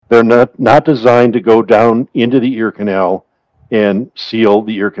They're not designed to go down into the ear canal and seal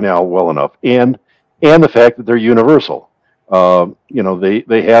the ear canal well enough, and the fact that they're universal.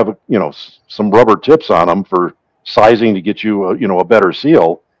 They have some rubber tips on them for sizing to get you a better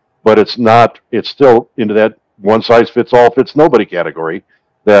seal, but it's still into that one size fits all fits nobody category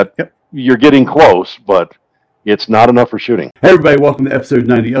that Yep. you're getting close, but it's not enough for shooting. Hey everybody, welcome to episode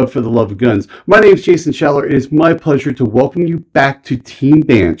 90 of For the Love of Guns. My name is Jason Schaller. It is my pleasure to welcome you back to Team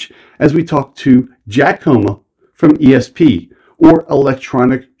Banch as we talk to Jack Homa from ESP, or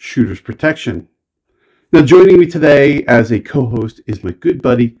Electronic Shooters Protection. Now joining me today as a co-host is my good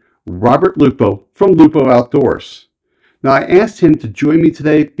buddy, Robert Lupo from Lupo Outdoors. Now I asked him to join me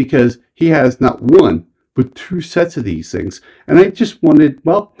today because he has not one, but two sets of these things. And I just wanted,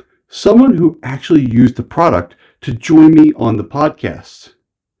 someone who actually used the product to join me on the podcast.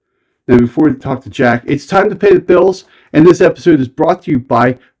 Now, before we talk to Jack, it's time to pay the bills, and this episode is brought to you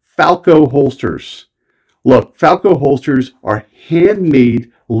by Falco Holsters. Look, Falco Holsters are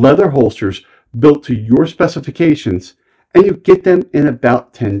handmade leather holsters built to your specifications, and you get them in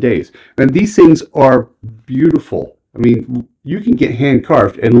about 10 days. And these things are beautiful. I mean, you can get hand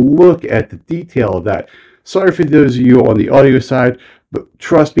carved, and look at the detail of that. Sorry for those of you on the audio side, but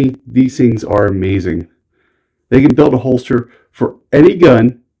trust me, these things are amazing. They can build a holster for any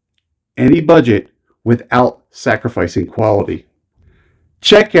gun, any budget, without sacrificing quality.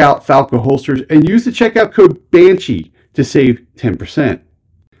 Check out Falco Holsters and use the checkout code BANSHEE to save 10%.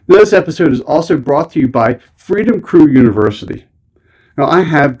 This episode is also brought to you by Freedom Crew University. Now, I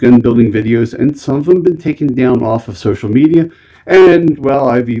have gun building videos, and some of them have been taken down off of social media, and,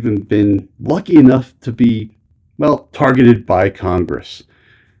 I've even been lucky enough to be, targeted by Congress.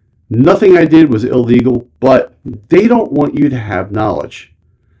 Nothing I did was illegal, but they don't want you to have knowledge.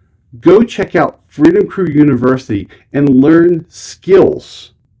 Go check out Freedom Crew University and learn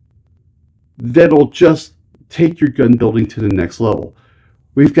skills that'll just take your gun building to the next level.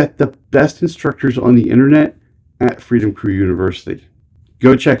 We've got the best instructors on the internet at Freedom Crew University.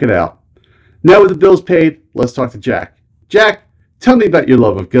 Go check it out. Now with the bills paid, let's talk to Jack. Jack, tell me about your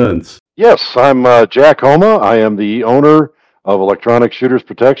love of guns. Yes, I'm Jack Homa. I am the owner of Electronic Shooters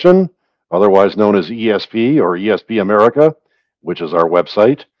Protection, otherwise known as ESP or ESP America, which is our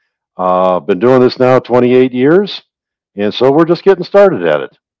website. Been doing this now 28 years, and so we're just getting started at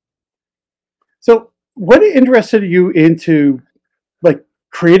it. So what interested you into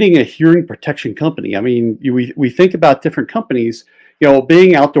creating a hearing protection company? I mean, we think about different companies,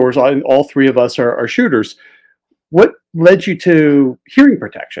 being outdoors, all three of us are shooters. What led you to hearing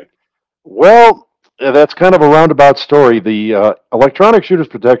protection? Well, that's kind of a roundabout story. The Electronic Shooters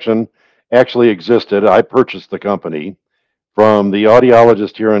Protection actually existed. I purchased the company from the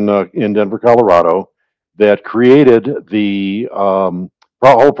audiologist here in Denver, Colorado, that created the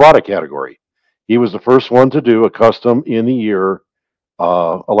whole product category. He was the first one to do a custom in-the-ear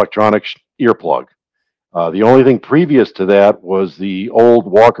electronic earplug. The only thing previous to that was the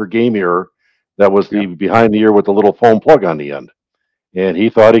old Walker Game Ear that was the behind the ear with the little foam plug on the end. And he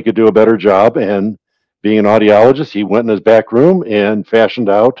thought he could do a better job. And being an audiologist, he went in his back room and fashioned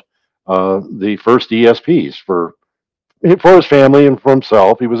out the first ESPs for his family and for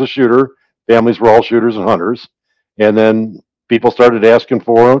himself. He was a shooter. Families were all shooters and hunters. And then people started asking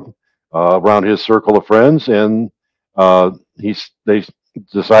for him around his circle of friends, and they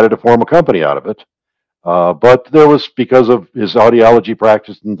decided to form a company out of it. But there was, because of his audiology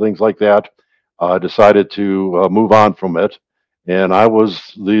practice and things like that, decided to move on from it. And I was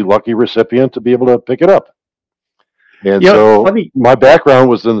the lucky recipient to be able to pick it up. And my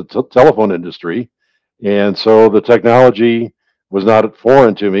background was in the telephone industry. And so the technology was not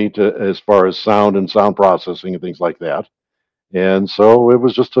foreign to me as far as sound and sound processing and things like that. And so it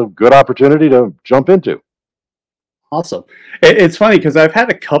was just a good opportunity to jump into. Awesome. It's funny because I've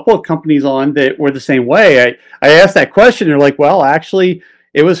had a couple of companies on that were the same way. I asked that question. They're like, well, actually,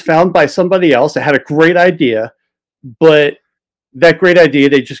 it was found by somebody else that had a great idea, but that great idea,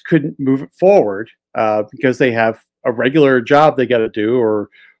 they just couldn't move it forward because they have a regular job they got to do,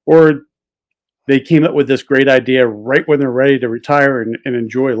 or they came up with this great idea right when they're ready to retire and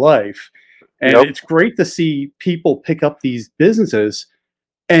enjoy life. And It's great to see people pick up these businesses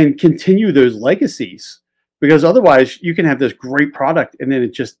and continue those legacies, because otherwise you can have this great product and then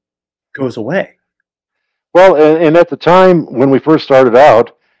it just goes away. Well, and at the time when we first started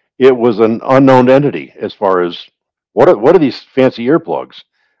out, it was an unknown entity as far as what are these fancy earplugs.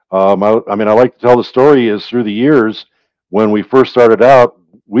 I like to tell the story is through the years when we first started out,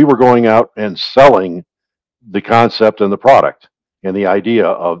 we were going out and selling the concept and the product and the idea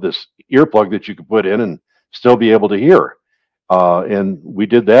of this earplug that you could put in and still be able to hear. And we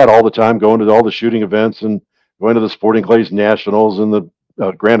did that all the time, going to all the shooting events and going to the Sporting Clays Nationals and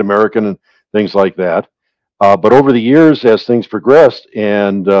the Grand American and things like that. But over the years, as things progressed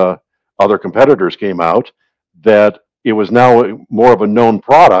and other competitors came out, that it was now more of a known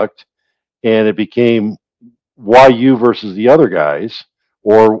product, and it became why you versus the other guys,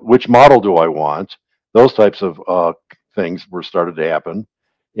 or which model do I want? Those types of things were started to happen,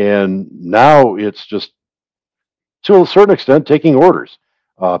 and now it's just to a certain extent taking orders.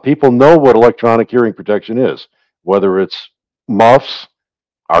 People know what electronic hearing protection is, whether it's muffs,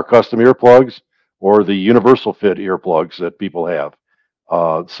 our custom earplugs, or the universal fit earplugs that people have.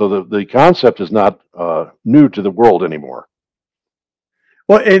 So the concept is not new to the world anymore.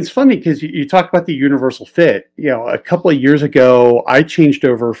 Well, it's funny because you talk about the universal fit. A couple of years ago, I changed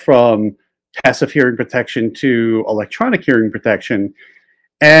over from passive hearing protection to electronic hearing protection,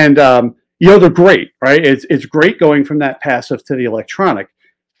 and they're great, right? It's great going from that passive to the electronic.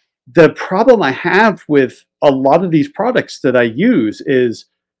 The problem I have with a lot of these products that I use is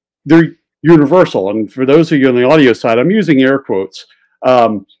they're universal, and for those of you on the audio side, I'm using air quotes.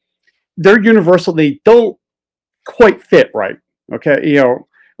 They're universal. They don't quite fit right. Okay,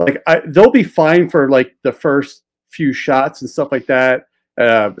 they'll be fine for like the first few shots and stuff like that.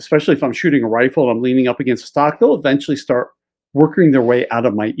 Especially if I'm shooting a rifle and I'm leaning up against a stock, they'll eventually start working their way out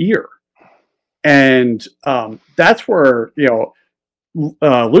of my ear, and that's where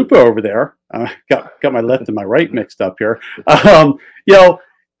Lupo over there got my left and my right mixed up here.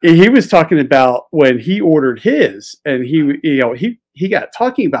 He was talking about when he ordered his, and he got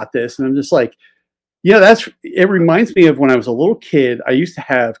talking about this, and I'm just like, it reminds me of when I was a little kid. I used to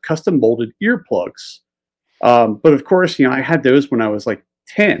have custom molded earplugs, but of course, I had those when I was like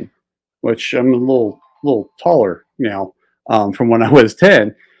 10, which I'm a little taller now from when I was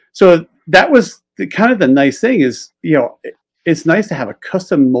 10. So that was kind of the nice thing is, it's nice to have a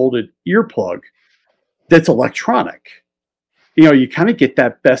custom molded earplug that's electronic. You kind of get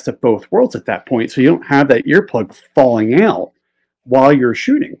that best of both worlds at that point, so you don't have that earplug falling out while you're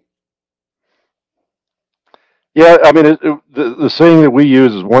shooting. Yeah, I mean, the saying that we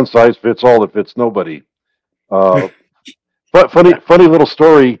use is one size fits all that fits nobody. But funny little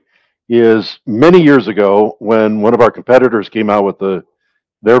story is many years ago when one of our competitors came out with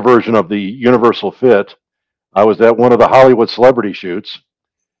their version of the universal fit. I was at one of the Hollywood celebrity shoots,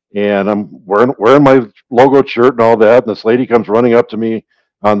 and I'm wearing my logo shirt and all that. And this lady comes running up to me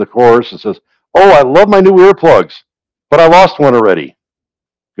on the course and says, "Oh, I love my new earplugs, but I lost one already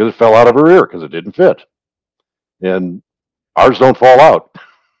because it fell out of her ear because it didn't fit." And ours don't fall out.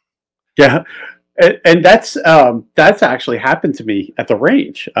 Yeah, and that's actually happened to me at the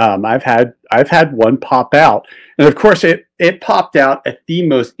range. I've had one pop out, and of course it popped out at the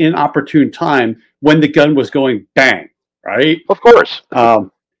most inopportune time when the gun was going bang, right? Of course.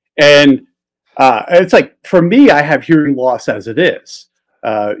 And it's like, for me, I have hearing loss as it is.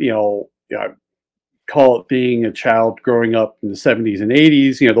 I call it being a child growing up in the 70s and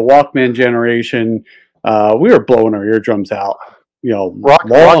 80s. The Walkman generation. We were blowing our eardrums out. Rock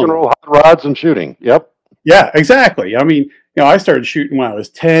and roll, hot rods, and shooting. Yep. Yeah, exactly. I mean, I started shooting when I was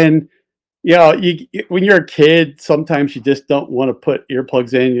 10. When you're a kid, sometimes you just don't want to put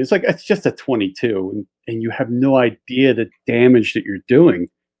earplugs in. It's like, it's just a 22, and you have no idea the damage that you're doing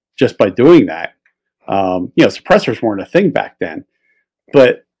just by doing that. Suppressors weren't a thing back then.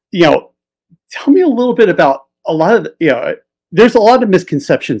 But, tell me a little bit about a lot of there's a lot of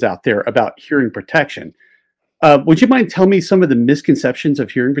misconceptions out there about hearing protection. Would you mind telling me some of the misconceptions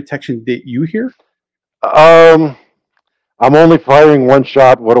of hearing protection that you hear? I'm only firing one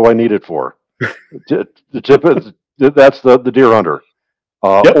shot. What do I need it for? The tip is that's the deer hunter.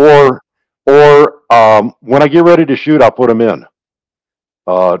 Yep. Or when I get ready to shoot, I'll put them in.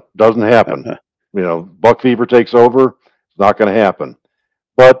 Doesn't happen. Buck fever takes over. It's not going to happen.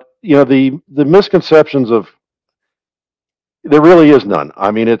 But the misconceptions of there really is none.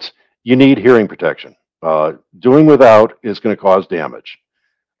 I mean, you need hearing protection. Doing without is going to cause damage.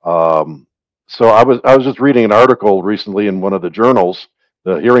 So I was just reading an article recently in one of the journals,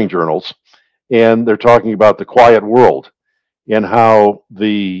 the hearing journals, and they're talking about the quiet world and how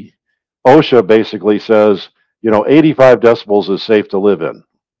the OSHA basically says, 85 decibels is safe to live in,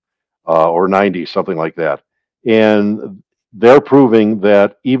 or 90, something like that. And they're proving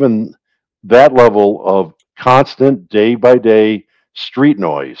that even that level of constant day by day street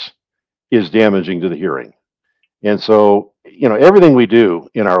noise is damaging to the hearing. And so, everything we do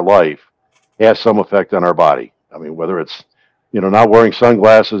in our life has some effect on our body. I mean, whether it's, not wearing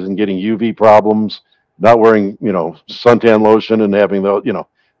sunglasses and getting UV problems, not wearing, suntan lotion and having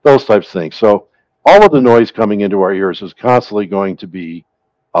those types of things. So all of the noise coming into our ears is constantly going to be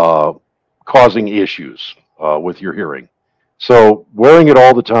causing issues with your hearing. So wearing it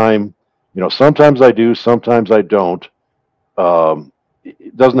all the time, sometimes I do, sometimes I don't.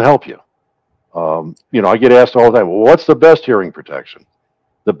 It doesn't help you. I get asked all the time, well, what's the best hearing protection?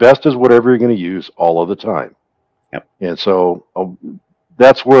 The best is whatever you're going to use all of the time. Yep. And so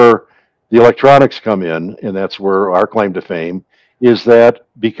that's where the electronics come in, and that's where our claim to fame is that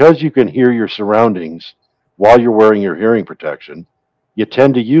because you can hear your surroundings while you're wearing your hearing protection, you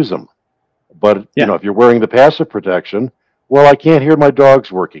tend to use them. But if you're wearing the passive protection, well, I can't hear my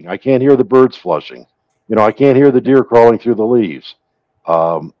dogs working. I can't hear the birds flushing. I can't hear the deer crawling through the leaves.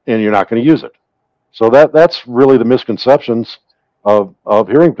 And you're not going to use it. So that's really the misconceptions of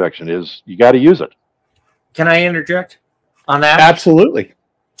hearing protection is you got to use it. Can I interject on that? Absolutely.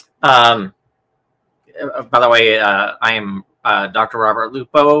 By the way, I am Dr. Robert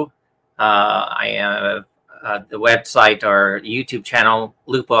Lupo. I am the website or YouTube channel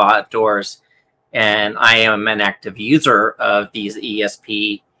Lupo Outdoors, and I am an active user of these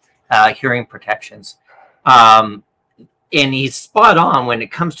ESP hearing protections. And he's spot on when it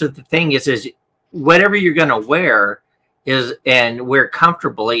comes to the thing is whatever you're going to wear and wear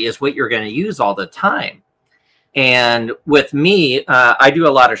comfortably is what you're going to use all the time. And with me, I do a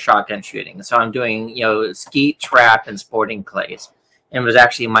lot of shotgun shooting. So I'm doing, skeet, trap, and sporting clays. And it was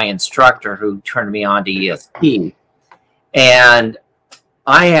actually my instructor who turned me on to ESP. And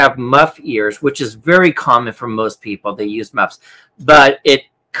I have muff ears, which is very common for most people. They use muffs. But it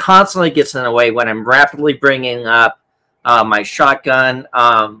constantly gets in the way when I'm rapidly bringing up my shotgun.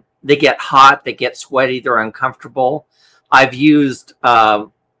 They get hot. They get sweaty. They're uncomfortable. I've used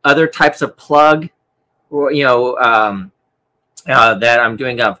other types of plug, that I'm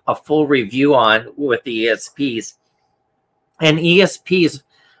doing a full review on with the ESPs. And ESPs,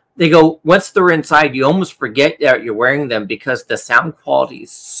 they go, once they're inside, you almost forget that you're wearing them because the sound quality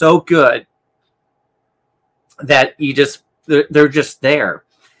is so good that they're just there.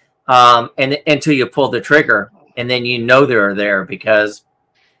 And until you pull the trigger, and then they're there because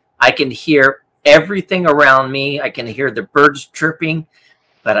I can hear everything around me. I can hear the birds chirping,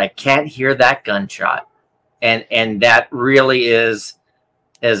 but I can't hear that gunshot. And that really is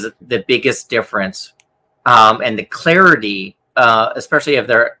the biggest difference. And the clarity, especially of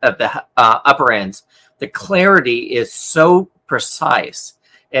the upper ends, the clarity is so precise.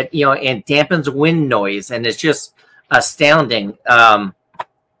 And dampens wind noise, and it's just astounding.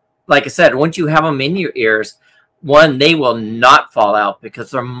 Like I said, once you have them in your ears, they will not fall out because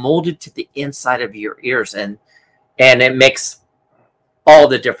they're molded to the inside of your ears, and it makes all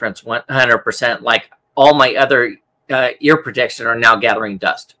the difference 100%. Like all my other ear protection are now gathering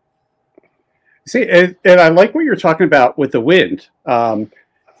dust. See, and I like what you're talking about with the wind. I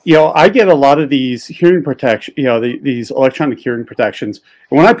get a lot of these hearing protection, these electronic hearing protections.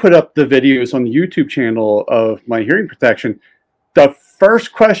 And when I put up the videos on the YouTube channel of my hearing protection, the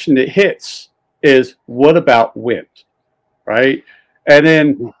first question that hits is, what about wind? Right? And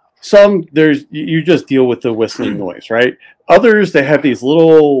then you just deal with the whistling noise, right? Others, they have these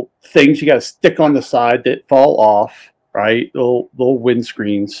little things you got to stick on the side that fall off, right? Little wind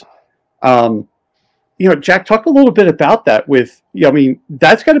screens. Jack, talk a little bit about that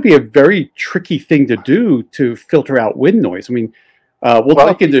that's got to be a very tricky thing to do to filter out wind noise. We'll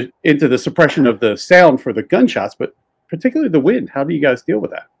talk into the suppression of the sound for the gunshots, but particularly the wind. How do you guys deal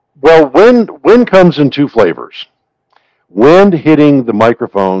with that? Well, wind comes in two flavors. Wind hitting the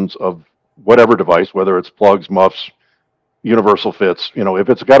microphones of whatever device, whether it's plugs, muffs, universal fits, if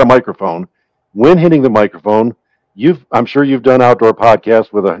it's got a microphone, wind hitting the microphone, I'm sure you've done outdoor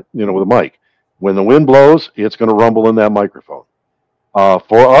podcasts with a mic. When the wind blows, it's going to rumble in that microphone.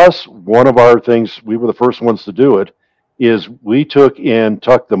 For us, one of our things, we were the first ones to do it, is we took and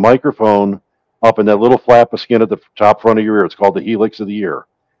tucked the microphone up in that little flap of skin at the top front of your ear. It's called the helix of the ear.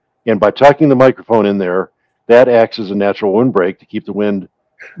 And by tucking the microphone in there, that acts as a natural windbreak to keep the wind,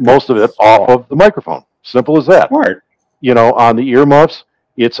 most of it, off of the microphone. Simple as that. Smart. On the earmuffs,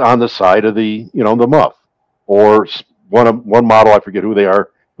 it's on the side of the muff. Or one model, I forget who they are,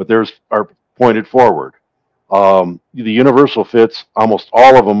 but theirs are pointed forward. The universal fits, almost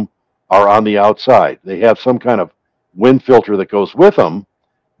all of them are on the outside. They have some kind of wind filter that goes with them,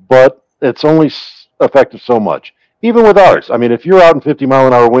 but it's only effective so much. Even with ours, if you're out in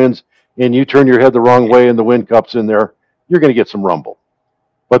 50-mile-an-hour winds and you turn your head the wrong way and the wind cups in there, you're going to get some rumble.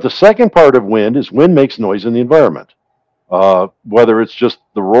 But the second part of wind is wind makes noise in the environment. Whether it's just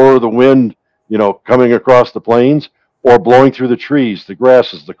the roar of the wind, coming across the plains, or blowing through the trees, the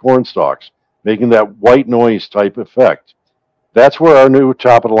grasses, the corn stalks, making that white noise type effect. That's where our new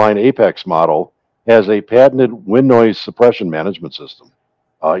top-of-the-line Apex model has a patented wind noise suppression management system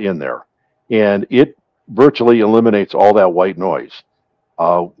in there, and it virtually eliminates all that white noise.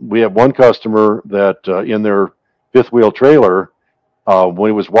 We have one customer that in their fifth wheel trailer, when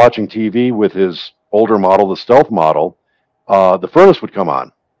he was watching TV with his older model, the Stealth model, the furnace would come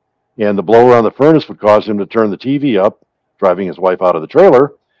on, and the blower on the furnace would cause him to turn the TV up, driving his wife out of the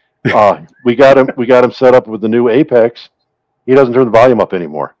trailer. We got him set up with the new Apex. He doesn't turn the volume up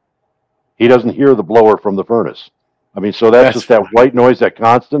anymore. He doesn't hear the blower from the furnace. I mean, so that's just that white noise, that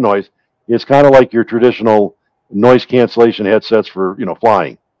constant noise. It's kind of like your traditional noise cancellation headsets for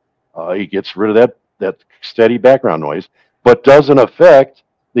flying. He gets rid of that steady background noise, but doesn't affect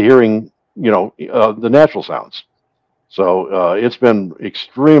the hearing, the natural sounds. So it's been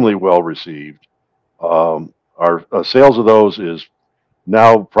extremely well received. Our sales of those is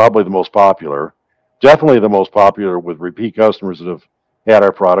now probably the most popular. Definitely the most popular with repeat customers that have had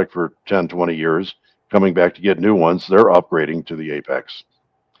our product for 10, 20 years, coming back to get new ones. They're upgrading to the Apex.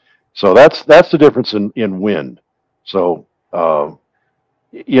 So that's the difference in wind. So,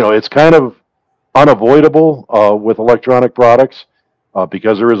 it's kind of unavoidable with electronic products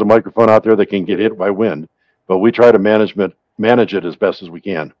because there is a microphone out there that can get hit by wind, but we try to manage it as best as we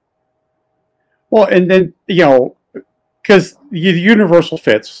can. Well, and then, because the universal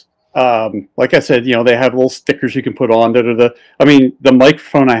fits, like I said, they have little stickers you can put on. The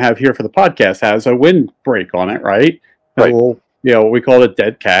microphone I have here for the podcast has a windbreak on it, right? Right. A little, we call it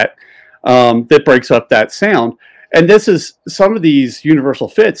dead cat, that breaks up that sound. And this is some of these universal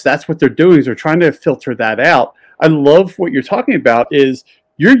fits. That's what they're doing, is they're trying to filter that out. I love what you're talking about is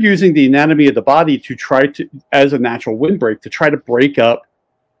you're using the anatomy of the body to try to, as a natural windbreak, to try to break up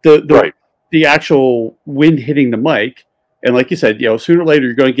the actual wind hitting the mic. And like you said, sooner or later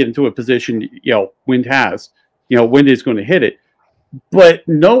you're going to get into a position, wind is going to hit it. But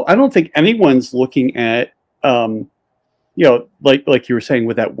no, I don't think anyone's looking at, like you were saying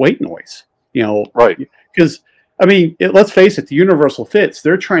with that white noise, Right. Because, let's face it, the universal fits,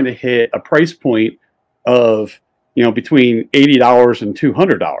 they're trying to hit a price point of, between $80 and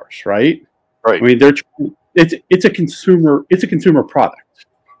 $200, right? Right. It's a consumer product.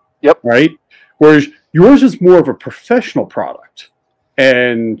 Yep. Right. Whereas yours is more of a professional product,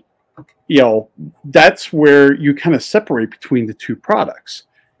 and that's where you kind of separate between the two products.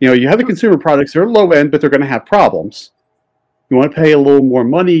 You have the consumer products; they're low end, but they're going to have problems. You want to pay a little more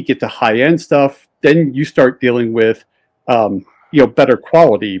money, get the high end stuff, then you start dealing with, better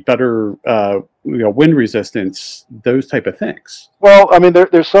quality, better, wind resistance, those type of things. Well,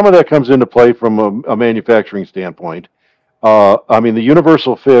 there's some of that comes into play from a manufacturing standpoint. The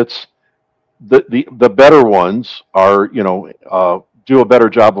universal fits, the better ones are, do a better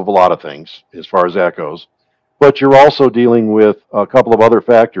job of a lot of things as far as that goes. But you're also dealing with a couple of other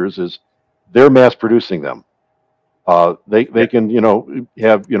factors. Is they're mass producing them. They can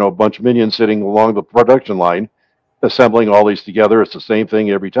have a bunch of minions sitting along the production line, assembling all these together. It's the same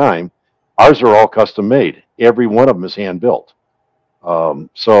thing every time. Ours are all custom made. Every one of them is hand built.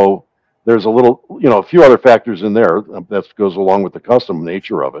 So there's a few other factors in there that goes along with the custom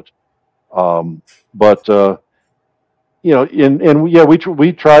nature of it.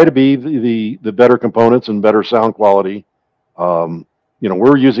 We try to be the better components and better sound quality.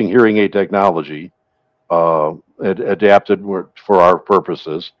 We're using hearing aid technology, adapted for our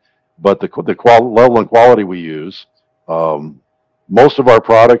purposes, but the level and quality we use, most of our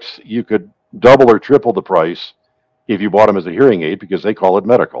products, you could double or triple the price if you bought them as a hearing aid because they call it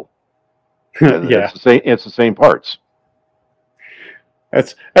medical. And Yeah. it's the same parts.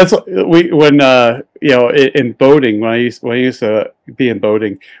 That's in boating, when I used to be in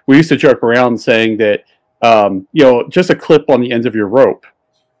boating, we used to joke around saying that just a clip on the ends of your rope.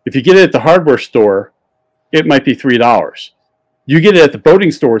 If you get it at the hardware store, it might be $3. You get it at the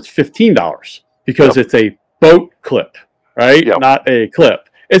boating store, it's $15 because it's a boat clip, right? Yep. Not a clip.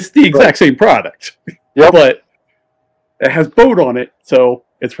 It's the exact same product, but it has boat on it, so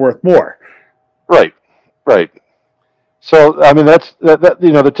it's worth more. Right. So that's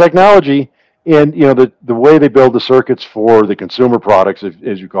the technology and the way they build the circuits for the consumer products,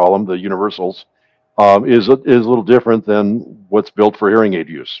 as you call them, the universals, is a little different than what's built for hearing aid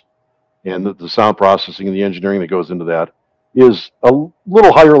use, and the sound processing and the engineering that goes into that is a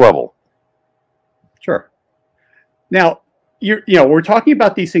little higher level. Sure. Now we're talking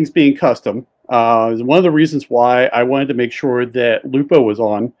about these things being custom. One of the reasons why I wanted to make sure that Lupo was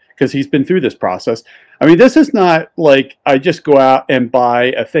on, because he's been through this process. This is not like I just go out and buy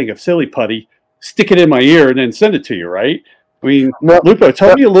a thing of silly putty, stick it in my ear, and then send it to you, right? No, Lupo,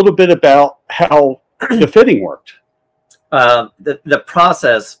 tell me a little bit about how the fitting worked. The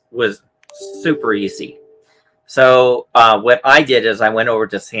process was super easy. So what I did is I went over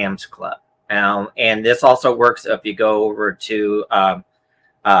to Sam's Club, and this also works if you go over to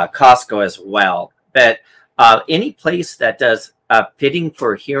Costco as well. But any place that does fitting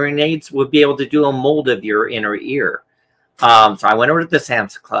for hearing aids would be able to do a mold of your inner ear. So I went over to the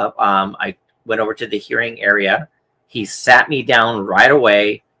Sam's Club. I went over to the hearing area. He sat me down right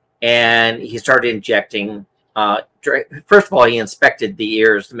away, and he started injecting. First of all, he inspected the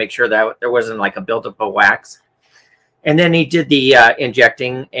ears to make sure that there wasn't like a buildup of wax. And then he did the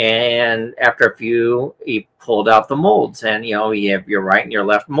injecting, and after a few, he pulled out the molds, and you have your right and your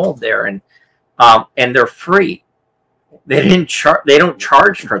left mold there, and they're free. They don't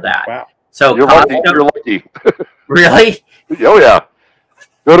charge for that. Wow. So You're lucky. You're lucky. Really? Oh yeah.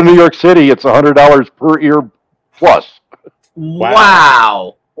 Go to New York City. It's $100 per ear plus.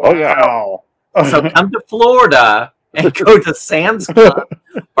 Wow. Oh yeah. Wow. So come to Florida and go to Sam's Club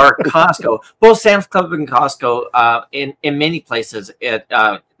or Costco. Both Sam's Club and Costco, in many places,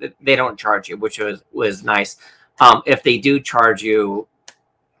 they don't charge you, which was nice. If they do charge you,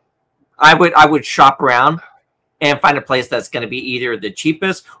 I would shop around and find a place that's going to be either the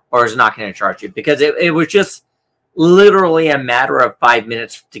cheapest or is not going to charge you, because it was just literally a matter of 5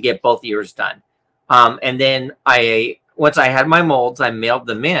 minutes to get both ears done. And then once I had my molds, I mailed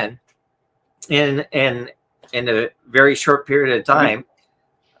them in a very short period of time.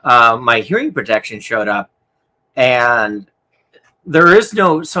 My hearing protection showed up, and there is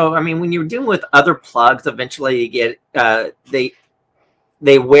no. So I mean, when you're dealing with other plugs, eventually you get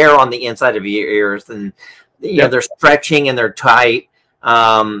they wear on the inside of your ears, and they're stretching and they're tight.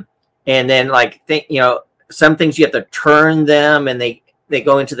 And then some things you have to turn them, and they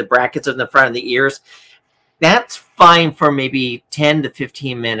go into the brackets in the front of the ears. That's fine for maybe 10 to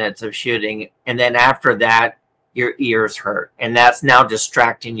 15 minutes of shooting, and then after that, your ears hurt, and that's now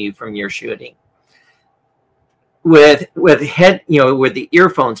distracting you from your shooting. With the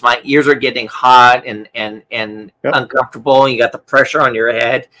earphones, my ears are getting hot and uncomfortable, and you got the pressure on your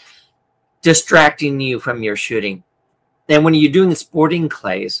head, distracting you from your shooting. And when you're doing sporting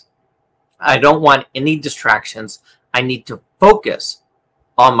clays, I don't want any distractions. I need to focus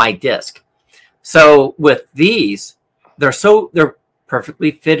on my disc. So with these, they're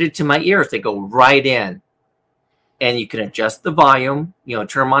perfectly fitted to my ears. They go right in, and you can adjust the volume. Turn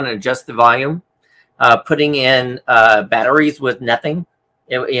them on and adjust the volume. Putting in batteries with nothing.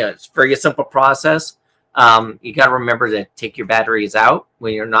 It's a very simple process. You got to remember to take your batteries out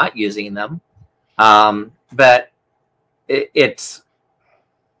when you're not using them. But it's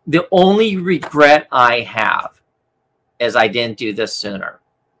the only regret I have is I didn't do this sooner.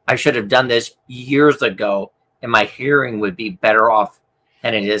 I should have done this years ago, and my hearing would be better off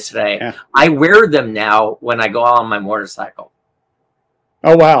than it is today. Yeah. I wear them now when I go out on my motorcycle.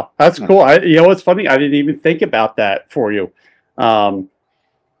 Oh, wow. That's cool. It's funny. I didn't even think about that for you.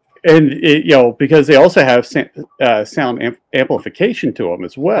 Because they also have sound amplification to them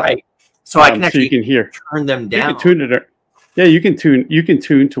as well. Right. So I can actually so you can turn them down. You can tune it. Yeah, you can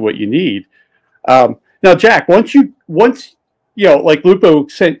tune to what you need. Now, Jack, once like Lupo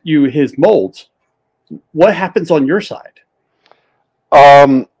sent you his molds, what happens on your side?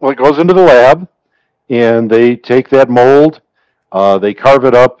 Well, it goes into the lab, and they take that mold, they carve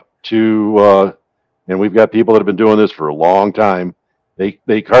it up to, and we've got people that have been doing this for a long time.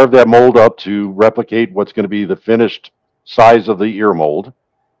 They carve that mold up to replicate what's going to be the finished size of the ear mold,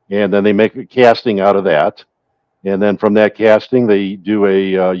 and then they make a casting out of that. And then from that casting, they do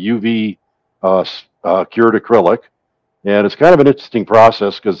a UV cured acrylic. And it's kind of an interesting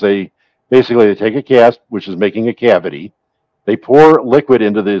process because they take a cast, which is making a cavity. They pour liquid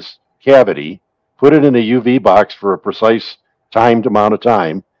into this cavity, put it in a UV box for a precise timed amount of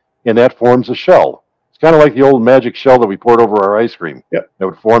time, and that forms a shell. It's kind of like the old magic shell that we poured over our ice cream. Yep. That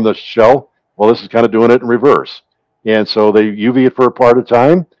would form the shell. Well, this is kind of doing it in reverse. And so they UV it for a part of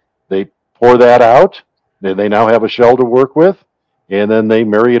time. They pour that out. They now have a shell to work with. And then they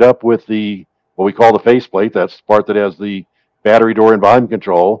marry it up with what we call the faceplate. That's the part that has the battery door and volume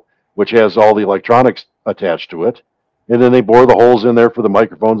control, which has all the electronics attached to it. And then they bore the holes in there for the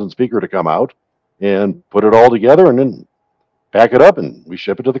microphones and speaker to come out and put it all together and then pack it up, and we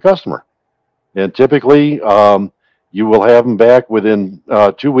ship it to the customer. And typically, you will have them back within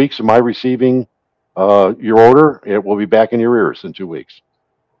 2 weeks of my receiving your order. It will be back in your ears in 2 weeks.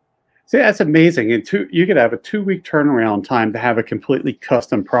 See, that's amazing. And you could have a 2-week turnaround time to have a completely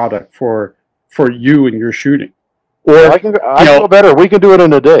custom product for you and your shooting. Or I can go better. We can do it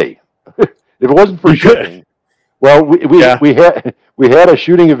in a day. If it wasn't for shipping. Well, we had a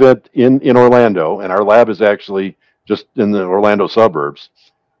shooting event in Orlando, and our lab is actually just in the Orlando suburbs.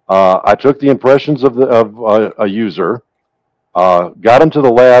 I took the impressions of a user, got them to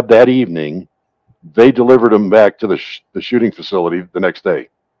the lab that evening. They delivered them back to the shooting facility the next day.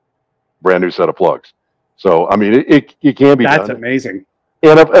 Brand new set of plugs. So I mean, it can be That's done. amazing.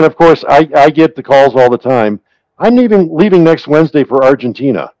 And of course, I get the calls all the time. I'm leaving next Wednesday for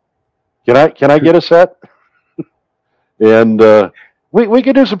Argentina. Can I get a set? And we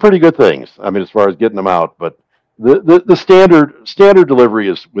can do some pretty good things. I mean, as far as getting them out, but the standard delivery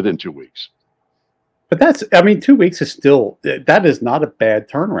is within 2 weeks. But that's, I mean, 2 weeks is still, that is not a bad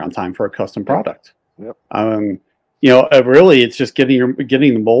turnaround time for a custom product. Yep. You know, really, it's just getting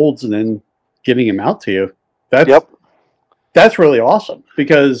the molds and then getting them out to you. That's really awesome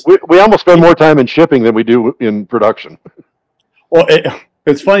because we almost spend more time in shipping than we do in production. Well,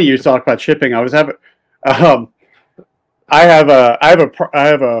 it's funny you talk about shipping. I was having, I have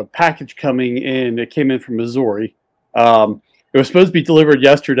a package coming in. It came in from Missouri. It was supposed to be delivered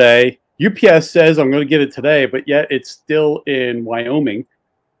yesterday. UPS says I'm going to get it today, but yet it's still in Wyoming.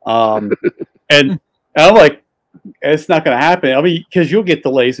 And I'm like, it's not going to happen. I mean, because you'll get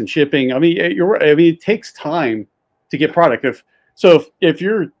delays in shipping. I mean, it takes time to get product. If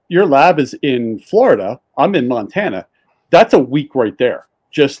your lab is in Florida, I'm in Montana. That's a week right there.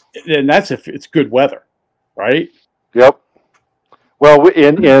 And that's if it's good weather, right? Yep. Well,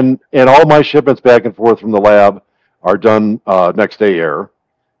 and all my shipments back and forth from the lab are done next day air,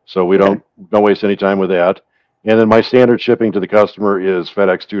 so we don't waste any time with that. And then my standard shipping to the customer is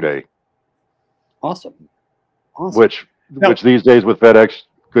FedEx 2-day. Awesome. Which these days with FedEx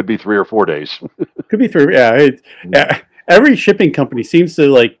could be 3 or 4 days. Could be 3. Yeah. Every shipping company seems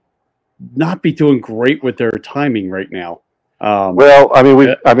to not be doing great with their timing right now. Well, I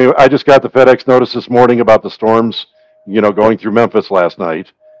mean, I just got the FedEx notice this morning about the storms, going through Memphis last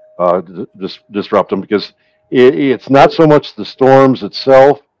night, disrupt them because it's not so much the storms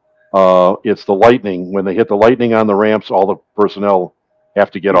itself. It's the lightning. When they hit the lightning on the ramps, all the personnel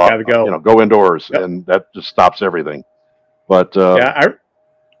have to get off, go indoors, and that just stops everything. But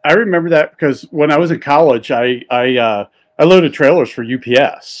I remember that because when I was in college, I loaded trailers for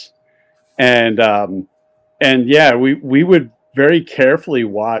UPS, and we would very carefully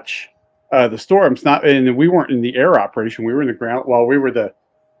watch the storms. And we weren't in the air operation; we were in the ground. While we were the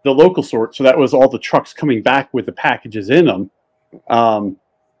local sort, so that was all the trucks coming back with the packages in them.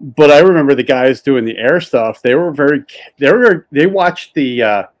 But I remember the guys doing the air stuff. They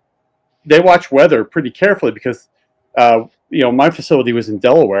watched weather pretty carefully because my facility was in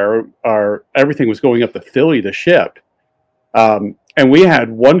Delaware. Everything was going up to Philly to ship, and we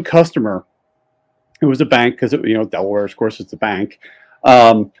had one customer. It was a bank because Delaware, of course, it's a bank.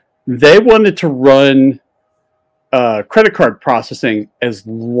 They wanted to run credit card processing as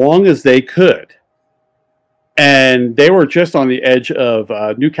long as they could. And they were just on the edge of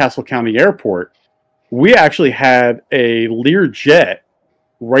Newcastle County Airport. We actually had a Learjet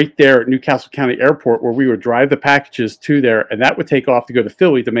right there at Newcastle County Airport where we would drive the packages to there, and that would take off to go to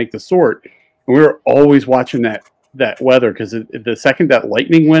Philly to make the sort. And we were always watching that weather because the second that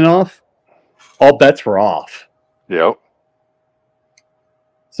lightning went off, all bets were off. Yep.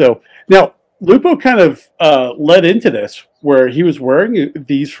 So now Lupo kind of led into this where he was wearing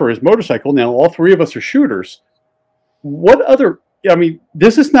these for his motorcycle. Now all three of us are shooters. What other? I mean,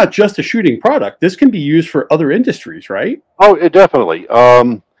 this is not just a shooting product. This can be used for other industries, right? Oh, definitely.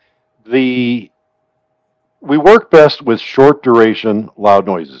 We work best with short duration, loud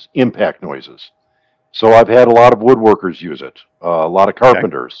noises, impact noises. So I've had a lot of woodworkers use it, a lot of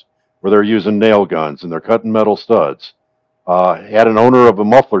carpenters, where they're using nail guns and they're cutting metal studs. Had an owner of a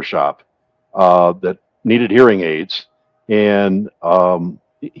muffler shop that needed hearing aids, and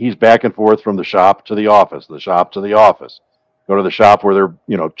he's back and forth from the shop to the office, the shop to the office. Go to the shop where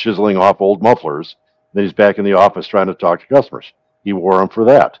they're chiseling off old mufflers. Then he's back in the office trying to talk to customers. He wore them for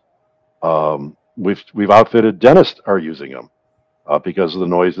that. We've outfitted dentists are using them because of the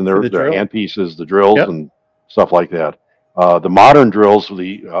noise in their handpieces, the drills, and stuff like that. The modern drills,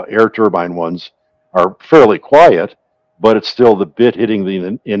 the air turbine ones, are fairly quiet, but it's still the bit hitting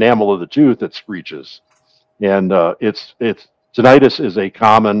the enamel of the tooth that screeches. And tinnitus is a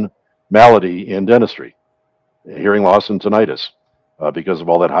common malady in dentistry, hearing loss and tinnitus, because of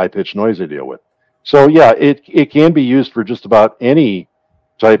all that high-pitched noise they deal with. So yeah, it can be used for just about any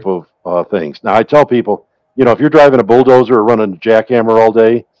type of things. Now I tell people, if you're driving a bulldozer or running a jackhammer all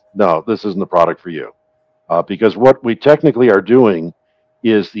day, no, this isn't the product for you. Because what we technically are doing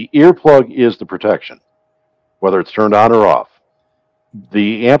is the earplug is the protection, whether it's turned on or off.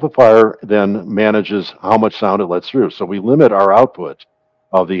 The amplifier then manages how much sound it lets through. So we limit our output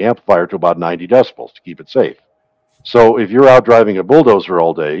of the amplifier to about 90 decibels to keep it safe. So if you're out driving a bulldozer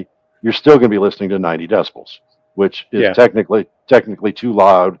all day, you're still going to be listening to 90 decibels, which is Yeah. technically too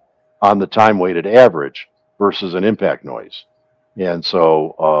loud on the time weighted average versus an impact noise. And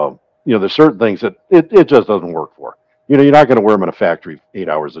so, there's certain things that it just doesn't work for. You're not going to wear them in a factory 8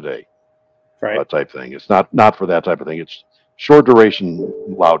 hours a day Right. type thing. It's not for that type of thing. It's short duration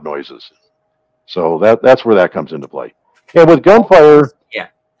loud noises. So that's where that comes into play. And with gunfire, Yeah.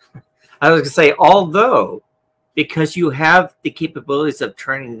 I was going to say, although, because you have the capabilities of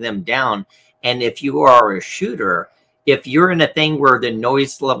turning them down, and if you are a shooter, if you're in a thing where the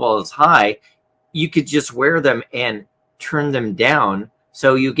noise level is high, you could just wear them and turn them down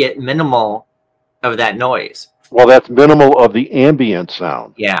so you get minimal of that noise. well, that's minimal of the ambient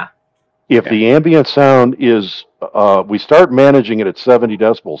sound. Yeah. If the ambient sound is, we start managing it at 70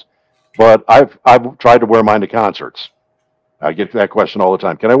 decibels, but I've tried to wear mine to concerts. I get that question all the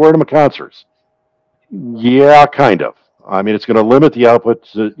time. Can I wear them at concerts? Yeah, kind of. I mean, it's going to limit the output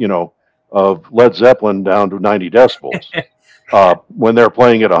to, of Led Zeppelin down to 90 decibels when they're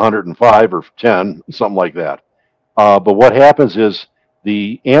playing at 105 or 10, something like that. But what happens is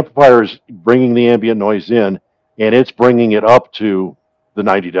the amplifier is bringing the ambient noise in, and it's bringing it up to the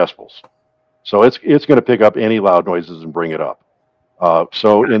 90 decibels. So it's going to pick up any loud noises and bring it up.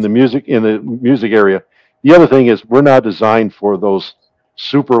 So in the music area, the other thing is we're not designed for those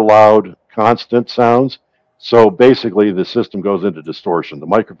super loud constant sounds. So basically the system goes into distortion. The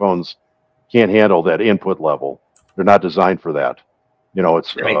microphones can't handle that input level. They're not designed for that.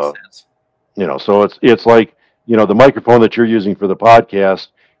 It's That makes sense. so it's like, the microphone that you're using for the podcast,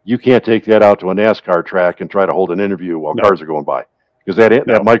 you can't take that out to a NASCAR track and try to hold an interview while No. cars are going by, because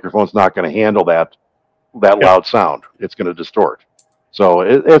that microphone's not going to handle that loud sound. It's going to distort. So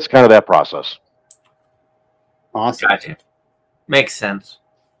it's kind of that process. Awesome. Gotcha. Makes sense.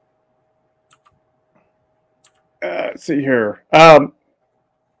 Let's see here.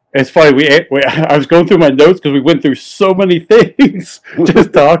 It's funny. I was going through my notes because we went through so many things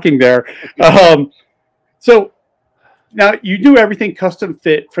just talking there. So now you do everything custom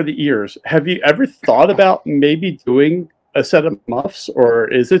fit for the ears. Have you ever thought about maybe doing a set of muffs, or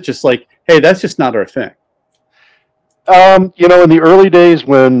is it just like, hey, that's just not our thing? In the early days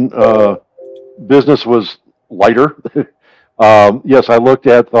when business was lighter, yes, I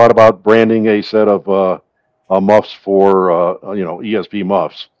thought about branding a set of muffs for ESP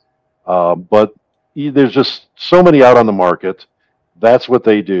muffs, but there's just so many out on the market. That's what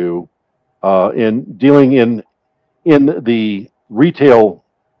they do. In dealing in the retail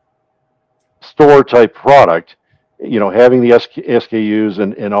store type product, having the SKUs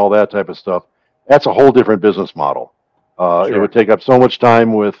and all that type of stuff, that's a whole different business model. It would take up so much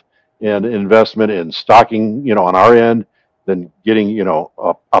time with an investment in stocking, on our end, than getting,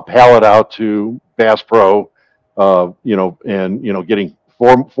 a pallet out to Bass Pro, and getting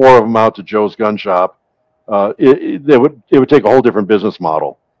four of them out to Joe's gun shop. It would take a whole different business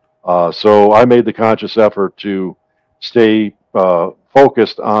model. So I made the conscious effort to stay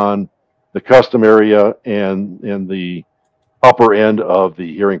focused on the custom area and the upper end of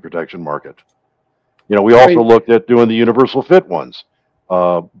the hearing protection market. We also looked at doing the universal fit ones,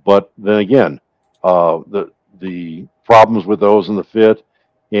 but then again, the problems with those in the fit,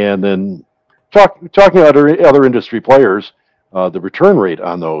 and then talking to other industry players, the return rate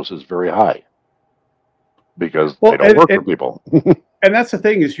on those is very high because they don't work for people. And that's the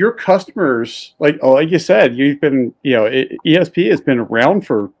thing, is your customers, like you said, you've been, ESP has been around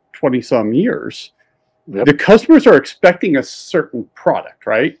for 20 some years. Yep. The customers are expecting a certain product,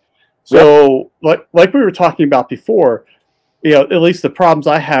 right? So like we were talking about before, at least the problems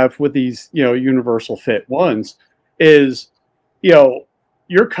I have with these, universal fit ones is,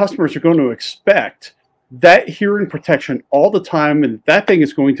 your customers are going to expect that hearing protection all the time, and that thing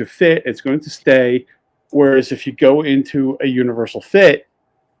is going to fit, it's going to stay. Whereas if you go into a universal fit,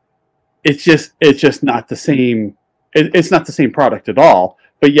 it's just not the same. It's not the same product at all.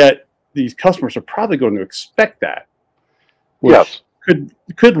 But yet these customers are probably going to expect that, which yes,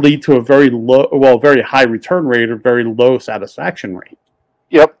 could lead to a very high return rate or very low satisfaction rate.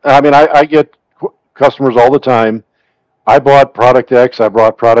 Yep. I mean, I get customers all the time. I bought product X, I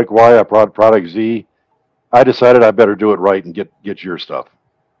bought product Y, I bought product Z. I decided I better do it right and get your stuff,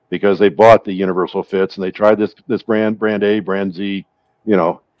 because they bought the universal fits and they tried this brand A, brand Z,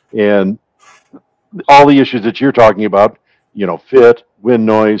 and all the issues that you're talking about, fit, wind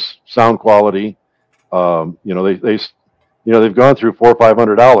noise, sound quality. They've gone through $400 or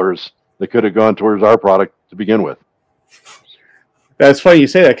 $500 that could have gone towards our product to begin with. That's funny you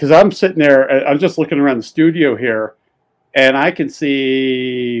say that, because I'm sitting there, I'm just looking around the studio here, and I can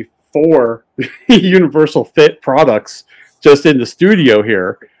see 4 universal fit products just in the studio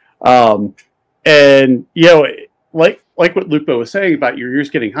here. And like what Lupo was saying about your ears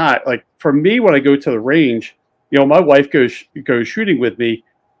getting hot, like for me, when I go to the range, my wife goes shooting with me.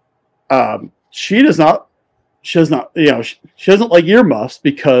 She doesn't like earmuffs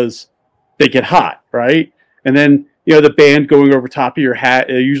because they get hot, right? And then the band going over top of your hat,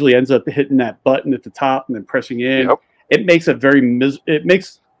 it usually ends up hitting that button at the top and then pressing in. Yep. It makes a very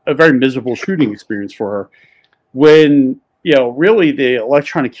miserable shooting experience for her. When really the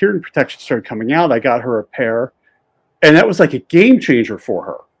electronic hearing protection started coming out, I got her a pair, and that was like a game changer for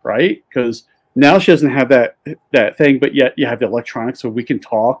her, right? Because now she doesn't have that thing, but yet you have the electronics, so we can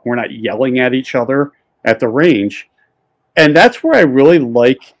talk. We're not yelling at each other at the range, and that's where I really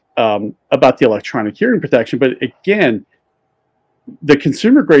like about the electronic hearing protection. But again, the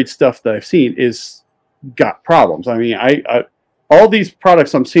consumer grade stuff that I've seen is got problems. I mean, I all these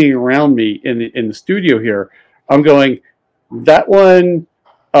products I'm seeing around me in the studio here, I'm going, that one,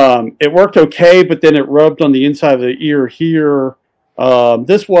 it worked okay, but then it rubbed on the inside of the ear here.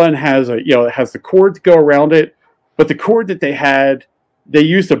 This one has it has the cord to go around it, but the cord that they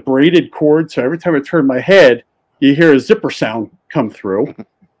used a braided cord, so every time I turn my head, you hear a zipper sound come through.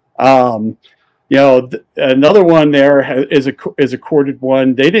 Another one there is a corded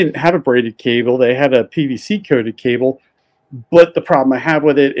one. They didn't have a braided cable; they had a PVC coated cable. But the problem I have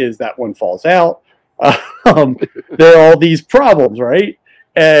with it is that one falls out. There are all these problems, right?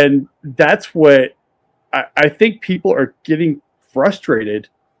 And that's what I think people are getting frustrated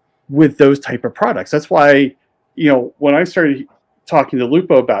with those type of products. That's why, when I started talking to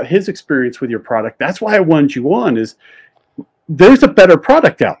Lupo about his experience with your product, that's why I wanted you on, is there's a better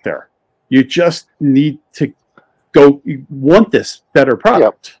product out there. You just need to you want this better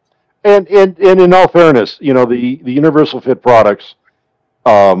product. Yep. And in all fairness, the universal fit products,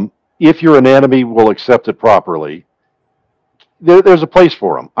 if your anatomy will accept it properly, there's a place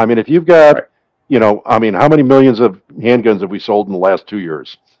for them. I mean, if you've got, right. How many millions of handguns have we sold in the last 2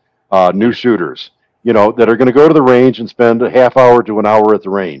 years? New shooters, that are going to go to the range and spend a half hour to an hour at the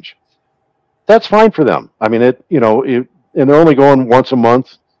range. That's fine for them. I mean, and they're only going once a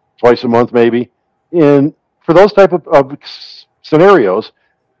month, twice a month, maybe. And for those type of scenarios,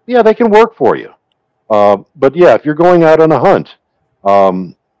 yeah, they can work for you. But yeah, if you're going out on a hunt,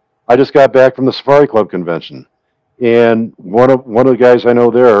 I just got back from the Safari Club convention, and one of the guys I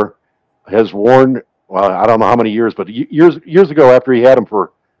know there has worn, well, I don't know how many years, but years ago, after he had them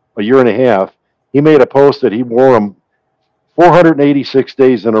for a year and a half, he made a post that he wore them 486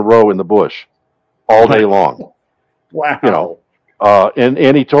 days in a row in the bush, all day long. Wow.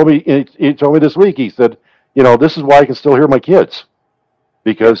 And he told me this week, he said, this is why I can still hear my kids,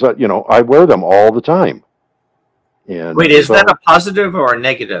 because I wear them all the time. And wait, is that a positive or a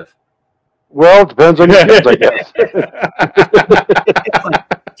negative? Well, it depends on your kids, I guess.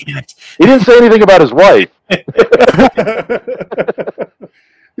 He didn't say anything about his wife.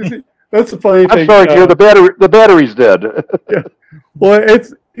 That's the funny thing. I'm sorry, Kira, the battery's dead. Yeah. Well,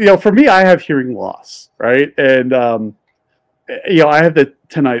 it's for me, I have hearing loss, right? And I have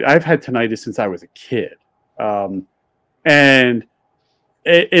I've had tinnitus since I was a kid, and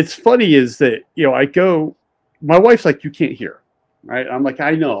it's funny is that I go. My wife's like, you can't hear, right? I'm like,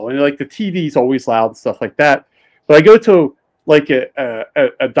 I know, and like the TV's always loud and stuff like that. But I go to like a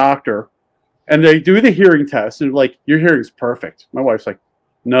doctor, and they do the hearing test, and like, your hearing's perfect. My wife's like,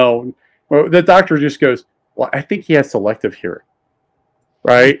 no. Well, the doctor just goes, well, I think he has selective hearing,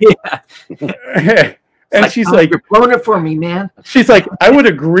 right? Yeah. And she's like, you're blowing it for me, man. She's like, I would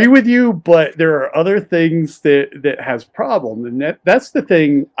agree with you, but there are other things that has problem, and that's the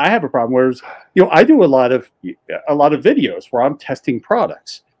thing I have a problem. Whereas, I do a lot of videos where I'm testing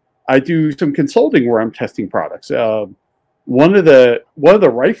products. I do some consulting where I'm testing products. One of the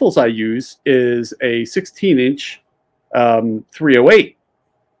rifles I use is a 16-inch 308.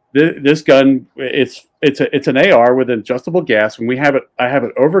 This gun, it's an AR with an adjustable gas, and I have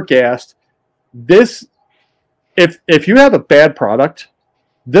it overgassed. This. If you have a bad product,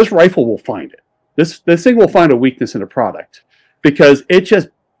 this rifle will find it. This thing will find a weakness in a product, because it just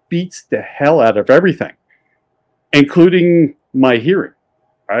beats the hell out of everything, including my hearing,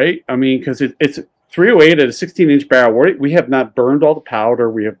 right? I mean, because it's 308 at a 16-inch barrel. We have not burned all the powder.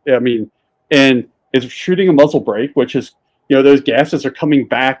 And it's shooting a muzzle brake, which is, those gases are coming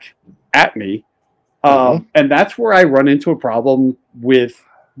back at me. And that's where I run into a problem with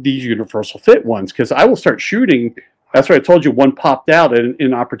these universal fit ones, because I will start shooting. That's why I told you one popped out at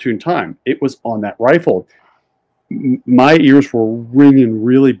an opportune time. It was on that rifle. My ears were ringing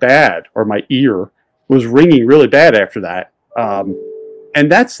really bad, or my ear was ringing really bad after that.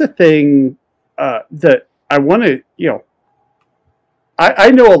 and that's the thing that I want to,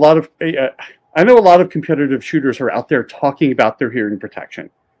 I know a lot of competitive shooters are out there talking about their hearing protection.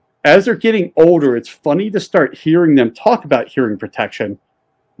 As they're getting older, it's funny to start hearing them talk about hearing protection,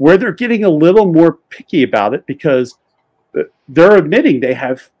 where they're getting a little more picky about it because they're admitting they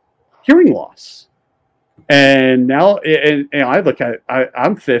have hearing loss. And now, and I look at it,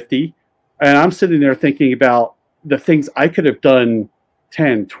 I'm 50, and I'm sitting there thinking about the things I could have done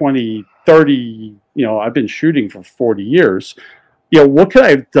 10, 20, 30, I've been shooting for 40 years. What could I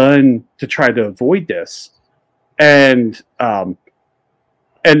have done to try to avoid this? And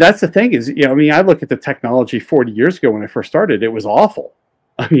that's the thing is, I look at the technology 40 years ago when I first started, it was awful.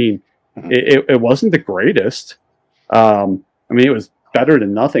 I mean, it wasn't the greatest. It was better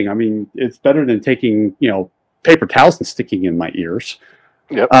than nothing. I mean, it's better than taking, paper towels and sticking in my ears.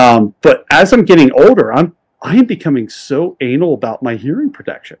 Yep. But as I'm getting older, I am becoming so anal about my hearing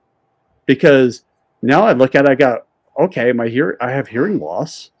protection, because now I look at it, I go, okay, I have hearing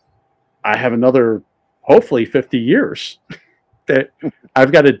loss. I have another, hopefully 50 years that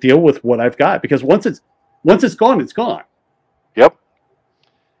I've got to deal with what I've got, because once it's gone, it's gone.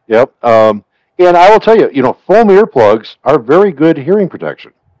 Yep. And I will tell you, foam earplugs are very good hearing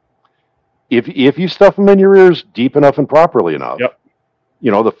protection. If you stuff them in your ears deep enough and properly enough, yep.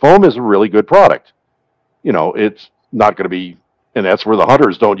 The foam is a really good product. It's not going to be, and that's where the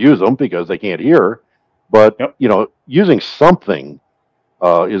hunters don't use them because they can't hear. But, yep. Using something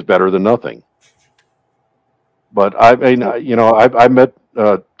is better than nothing. But I met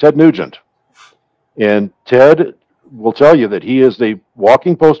Ted Nugent, and Ted will tell you that he is the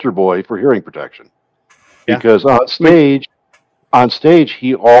walking poster boy for hearing protection. Yeah. Because on stage,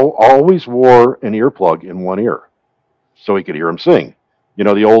 he always wore an earplug in one ear so he could hear him sing.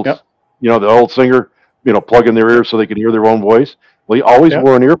 The old, yep. The old singer, plug in their ear so they could hear their own voice. Well, he always yep.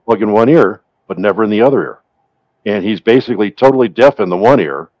 wore an earplug in one ear, but never in the other ear. And he's basically totally deaf in the one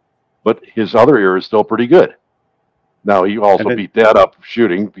ear, but his other ear is still pretty good. Now, he also beat that up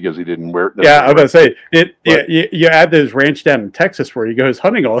shooting because he didn't wear it. Yeah, I was going to say, you add those ranch down in Texas where he goes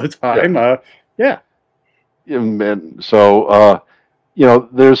hunting all the time. Yeah. And so,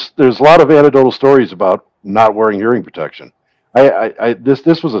 there's a lot of anecdotal stories about not wearing hearing protection.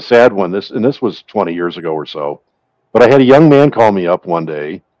 This was a sad one. This was 20 years ago or so. But I had a young man call me up one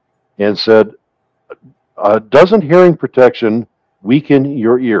day and said, doesn't hearing protection weaken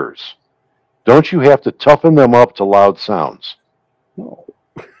your ears? Don't you have to toughen them up to loud sounds? No.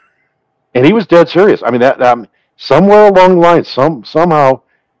 And he was dead serious. I mean, that somewhere along the line, somehow,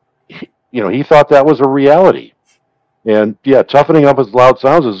 he thought that was a reality. And yeah, toughening up his loud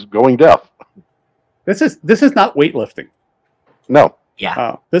sounds is going deaf. This is not weightlifting. No.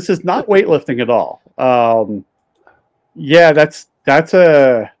 Yeah. This is not weightlifting at all. Yeah, that's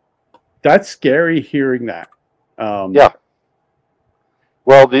scary hearing that. Yeah.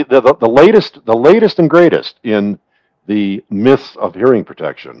 Well, the latest and greatest in the myths of hearing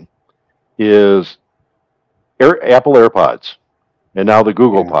protection is Apple AirPods and now the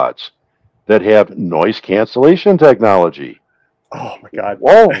Google Pods that have noise cancellation technology. Oh my God!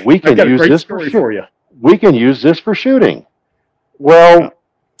 Well, we can use this for you. We can use this for shooting. Well,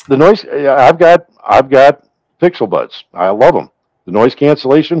 the noise. I've got Pixel Buds. I love them. The noise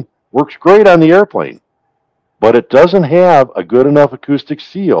cancellation works great on the airplane, but it doesn't have a good enough acoustic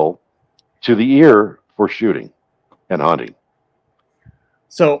seal to the ear for shooting and hunting.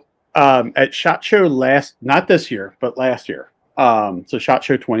 So at SHOT Show not this year, but last year. So SHOT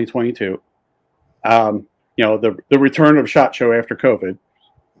Show 2022. The return of SHOT Show after COVID.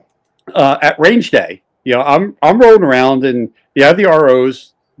 At Range Day, I'm rolling around and you have the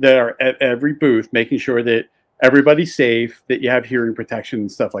ROs that are at every booth, making sure that everybody's safe, that you have hearing protection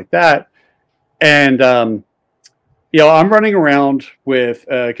and stuff like that. And I'm running around with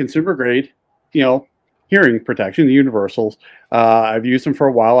consumer grade, hearing protection, the universals. I've used them for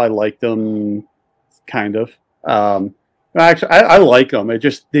a while. I like them, kind of. Actually, I like them.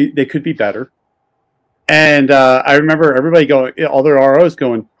 They could be better. And I remember everybody going, all their ROs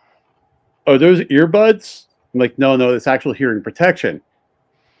going, "Oh, those earbuds?" I'm like, no, it's actual hearing protection.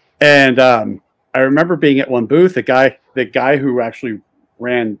 And I remember being at one booth, the guy who actually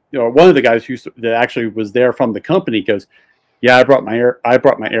ran, one of the guys that actually was there from the company goes, "Yeah, I brought my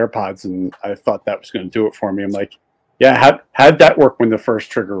AirPods, and I thought that was going to do it for me." I'm like, "Yeah, how'd that work when the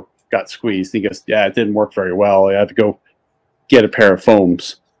first trigger got squeezed?" And he goes, "Yeah, it didn't work very well. I had to go get a pair of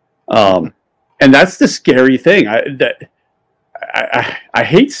foams." And that's the scary thing. I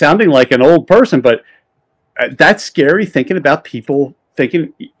hate sounding like an old person, but that's scary thinking about people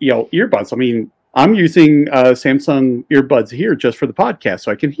thinking, earbuds. I mean, I'm using Samsung earbuds here just for the podcast,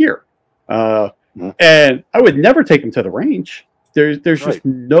 so I can hear. And I would never take them to the range. There's just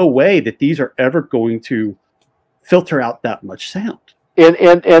no way that these are ever going to filter out that much sound. And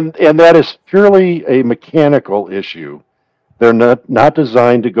that is purely a mechanical issue. They're not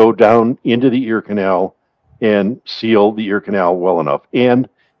designed to go down into the ear canal and seal the ear canal well enough. And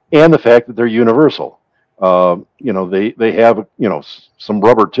the fact that they're universal. They have, some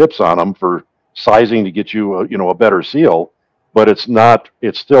rubber tips on them for sizing to get you a better seal, but it's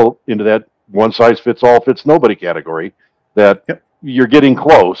still into that one size fits all, fits nobody category that you're getting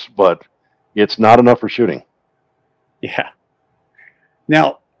close, but it's not enough for shooting. Yeah.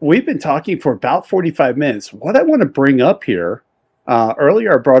 Now, we've been talking for about 45 minutes. What I want to bring up here,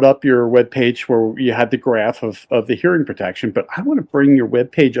 earlier I brought up your webpage where you had the graph of the hearing protection, but I want to bring your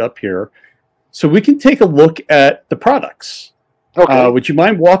webpage up here so we can take a look at the products. Okay. Would you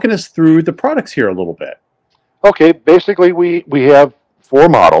mind walking us through the products here a little bit? Okay. Basically, we have 4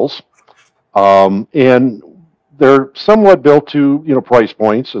 models, and they're somewhat built to price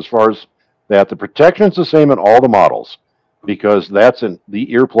points as far as that. The protection's the same in all the models because that's in the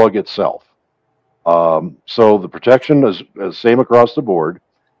earplug itself. So the protection is same across the board.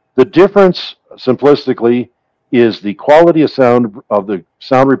 The difference, simplistically, is the quality of sound of the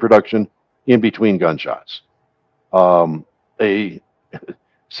sound reproduction in between gunshots. A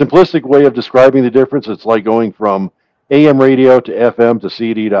simplistic way of describing the difference, it's like going from AM radio to FM to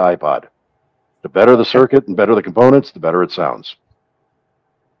CD to iPod. The better the circuit and better the components, the better it sounds.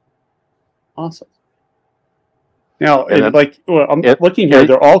 Awesome. Now, I'm looking here,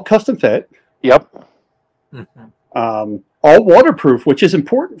 they're all custom fit. Yep. All waterproof, which is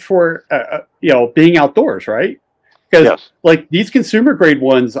important for being outdoors, right? Because like these consumer grade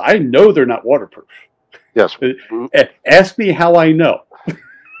ones, I know they're not waterproof. Yes. Ask me how I know.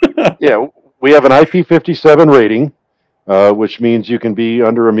 Yeah, we have an IP57 rating, which means you can be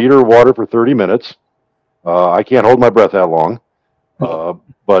under a meter of water for 30 minutes. I can't hold my breath that long,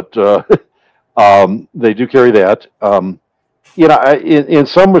 but they do carry that. In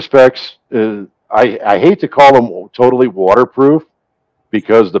some respects, I hate to call them totally waterproof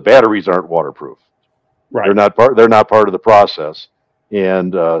because the batteries aren't waterproof. Right. They're not part of the process.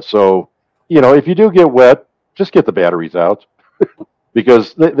 And so, if you do get wet, just get the batteries out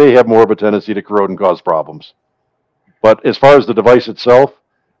because they have more of a tendency to corrode and cause problems. But as far as the device itself,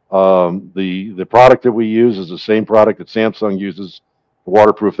 the product that we use is the same product that Samsung uses to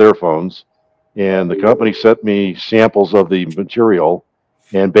waterproof their phones. And the company sent me samples of the material.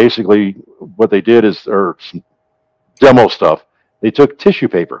 And basically what they did is, or some demo stuff, they took tissue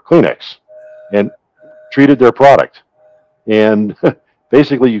paper, Kleenex, and treated their product. And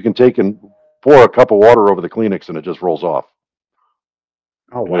basically you can take and pour a cup of water over the Kleenex and it just rolls off.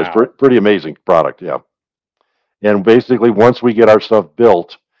 Oh, wow. It's pretty amazing product, yeah. And basically once we get our stuff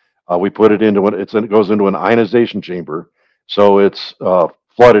built, we put it into it goes into an ionization chamber. So it's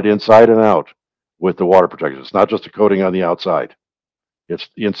flooded inside and out with the water protection. It's not just a coating on the outside. It's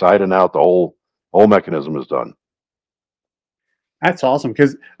inside and out. The whole mechanism is done. That's awesome.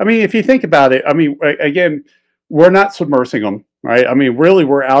 Because, if you think about it, again, we're not submersing them, right? Really,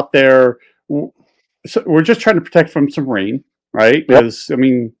 we're out there. So we're just trying to protect from some rain, right? Because,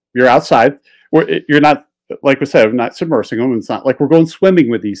 you're outside. You're not, like we said, not submersing them. It's not like we're going swimming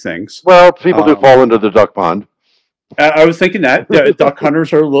with these things. Well, people do fall into the duck pond. I was thinking that duck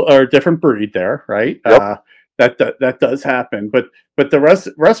hunters are a different breed there, right? Yep. That does happen, but the rest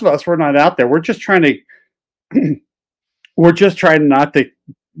of us, we're not out there. We're just trying not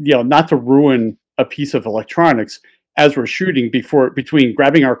to ruin a piece of electronics as we're shooting between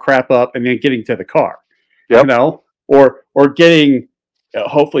grabbing our crap up and then getting to the car. Yep. Or getting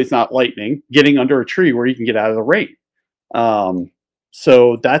hopefully it's not lightning, getting under a tree where you can get out of the rain.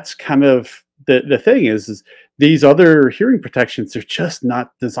 So that's kind of the thing is these other hearing protections are just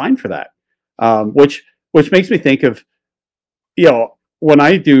not designed for that. Which makes me think of, when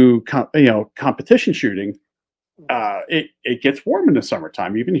I do, competition shooting, it gets warm in the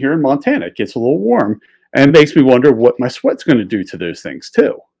summertime. Even here in Montana, it gets a little warm, and it makes me wonder what my sweat's going to do to those things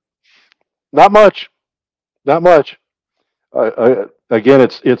too. Not much. Again,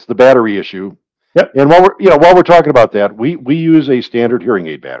 it's the battery issue. Yep. And while we're talking about that, we use a standard hearing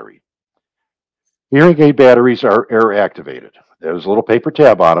aid battery. Hearing aid batteries are air activated. There's a little paper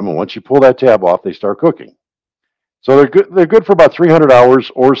tab on them, and once you pull that tab off, they start cooking. So they're good for about 300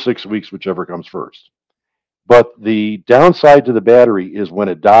 hours or 6 weeks, whichever comes first. But the downside to the battery is when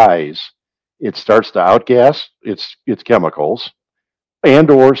it dies, it starts to outgas its chemicals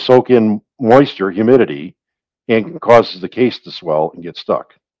and or soak in moisture, humidity, and causes the case to swell and get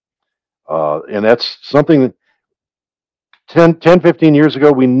stuck. And that's something that 15 years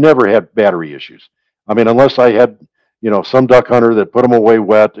ago, we never had battery issues. I mean, unless I had, some duck hunter that put them away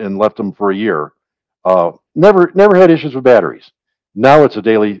wet and left them for a year. Never had issues with batteries. Now it's a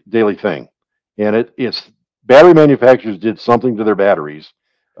daily thing. And it's battery manufacturers did something to their batteries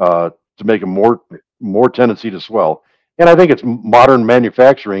to make them more tendency to swell. And I think it's modern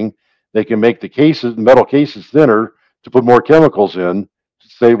manufacturing. They can make the metal cases thinner to put more chemicals in, to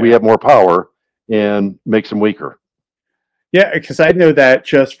say we have more power, and makes them weaker. Yeah, because I know that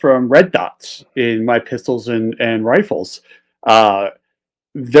just from red dots in my pistols and rifles.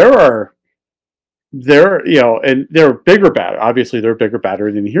 There are and they're bigger battery. Obviously, they're a bigger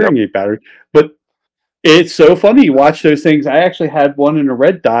battery than a hearing aid battery. But it's so funny. You watch those things. I actually had one in a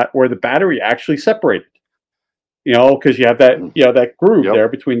red dot where the battery actually separated. Because you have that groove there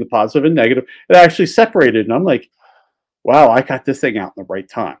between the positive and negative. It actually separated, and I'm like, wow, I got this thing out in the right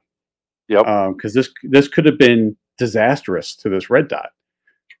time. Yep. Because this could have been disastrous to this red dot.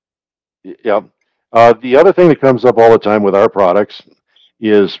 Yep. The other thing that comes up all the time with our products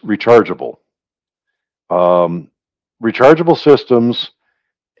is rechargeable. Rechargeable systems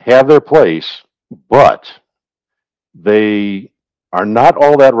have their place, but they are not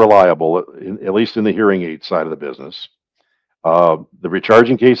all that reliable, at least in the hearing aid side of the business. The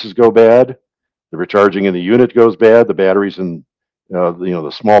recharging cases go bad. The recharging in the unit goes bad. The batteries and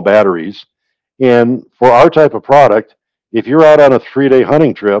the small batteries. And for our type of product, if you're out on a 3-day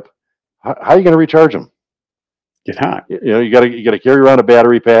hunting trip, how are you going to recharge them? Get hot. You got to carry around a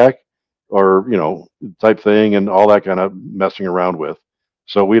battery pack, or type thing, and all that kind of messing around with.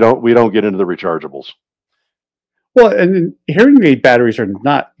 So we don't get into the rechargeables. Well, and hearing aid batteries are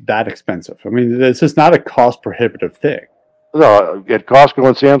not that expensive. I mean, this is not a cost prohibitive thing. No, at Costco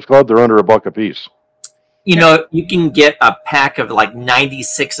and Sam's Club, they're under $1 a piece. You can get a pack of like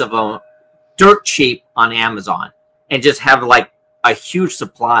 96 of them dirt cheap on Amazon and just have like a huge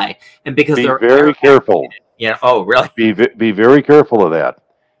supply. And because be they're very careful. Yeah. Oh, really? Be very careful of that.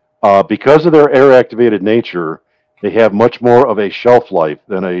 Because of their air activated nature, they have much more of a shelf life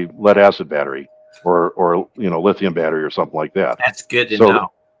than a lead acid battery or lithium battery or something like that. That's good to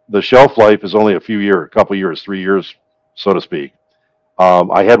know. The shelf life is only a couple years, 3 years, so to speak.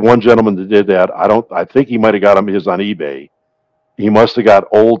 I had one gentleman that did that. I think he might have got his on eBay. He must have got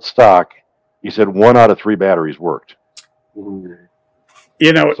old stock. He said 1 out of 3 batteries worked.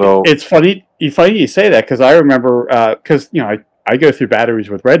 So, it's funny you say that, because I remember, I go through batteries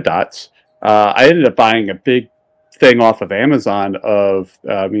with red dots. I ended up buying a big thing off of Amazon of,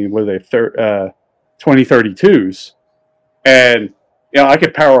 what are they, 2032s. And, I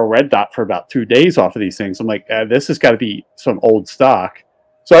could power a red dot for about 2 days off of these things. I'm like, this has got to be some old stock.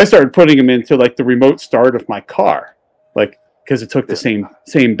 So I started putting them into like the remote start of my car, like, because it took the same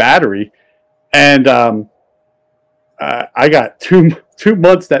battery. And I got 2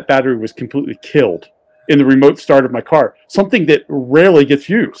 months that battery was completely killed in the remote start of my car, something that rarely gets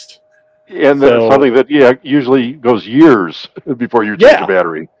used. And something that usually goes years before you change a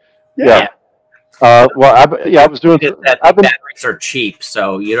battery. Yeah. I was doing. Batteries are cheap,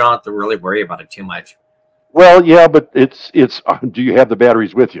 so you don't have to really worry about it too much. Well, yeah, but it's. Do you have the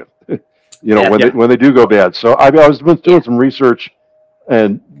batteries with you? When they do go bad. So I was doing some research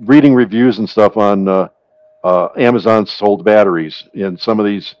and reading reviews and stuff on Amazon sold batteries and some of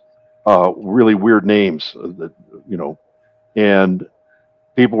these really weird names and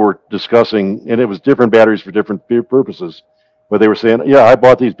people were discussing, and it was different batteries for different purposes, but they were saying, yeah, I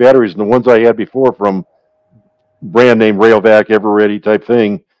bought these batteries, and the ones I had before from brand name Rayovac, Everready type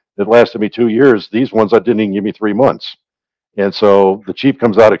thing that lasted me 2 years, these ones that didn't even give me 3 months. And so the cheap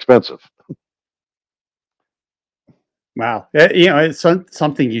comes out expensive. Wow. It's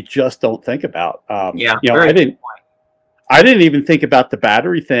something you just don't think about. I didn't even think about the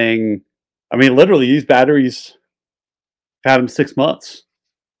battery thing. I mean, literally, these batteries had them 6 months.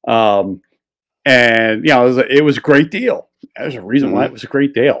 It was a great deal. There's a reason why it was a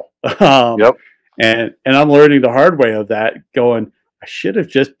great deal. Yep. And I'm learning the hard way of that, going, I should have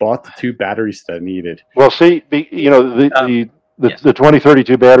just bought the 2 batteries that I needed. Well, see, the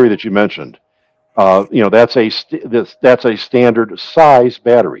 2032 battery that you mentioned, that's a standard size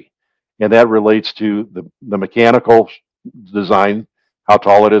battery, and that relates to the mechanical design, how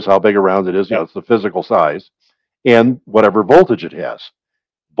tall it is, how big around it is. It's the physical size, and whatever voltage it has.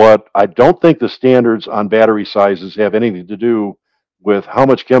 But I don't think the standards on battery sizes have anything to do with how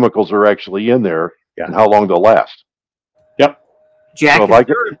much chemicals are actually in there and how long they'll last. Yep. Jack, so is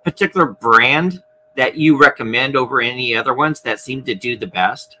there a particular brand that you recommend over any other ones that seem to do the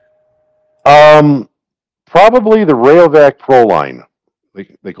best? Probably the Rayovac Pro line.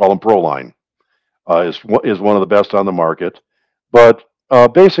 they call them Proline, is one of the best on the market. But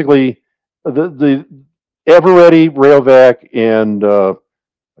basically, the Eveready, Rayovac, and I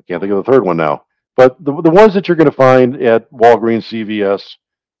can't think of the third one now. But the ones that you're going to find at Walgreens, CVS,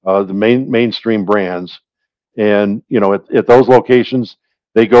 the mainstream brands, and at those locations,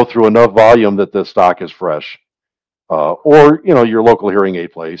 they go through enough volume that the stock is fresh. Or your local hearing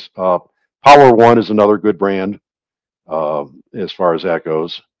aid place. Power One is another good brand as far as that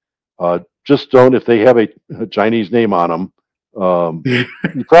goes. Just don't, if they have a Chinese name on them, you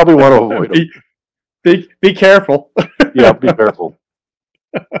probably want to avoid them. Be careful. Yeah, be careful.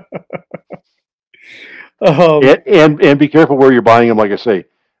 And be careful where you're buying them. Like I say,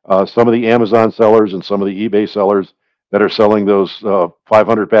 some of the Amazon sellers and some of the eBay sellers that are selling those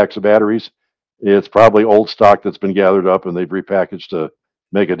 500 packs of batteries, it's probably old stock that's been gathered up and they've repackaged to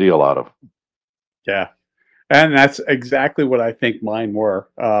make a deal out of. Yeah, and that's exactly what I think mine were.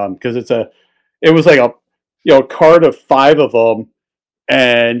 Because it was like a card of 5 of them,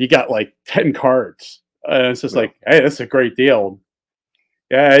 and you got like 10 cards, and it's just like, hey, that's a great deal.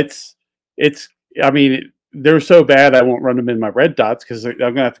 Yeah, it's. I mean, they're so bad I won't run them in my red dots because I'm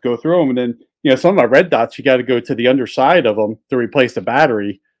gonna have to go through them, and then some of my red dots you got to go to the underside of them to replace the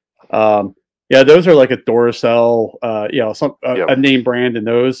battery. Yeah, those are like a Duracell, a name brand in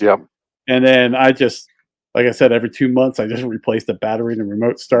those. Yep. And then I just, like I said, every 2 months I just replace the battery and the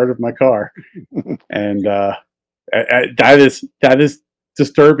remote start of my car, and that is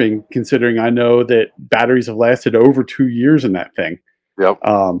disturbing considering I know that batteries have lasted over 2 years in that thing. Yep.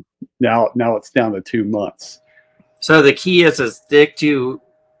 Now it's down to 2 months. So the key is to stick to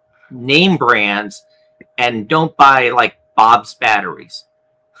name brands and don't buy like Bob's batteries.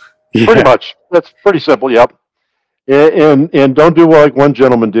 Pretty much. That's pretty simple. Yep. And don't do like one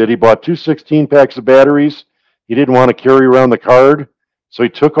gentleman did. He bought 2 16 packs of batteries. He didn't want to carry around the card, so he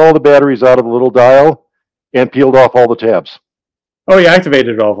took all the batteries out of the little dial and peeled off all the tabs. Oh, he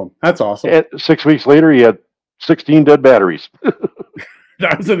activated all of them. That's awesome. And 6 weeks later, he had 16 dead batteries.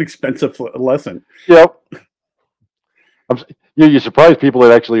 That was an expensive lesson. Yep. You surprise people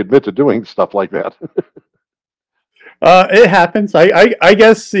that actually admit to doing stuff like that. It happens. I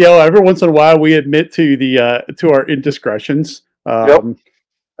guess every once in a while we admit to our indiscretions.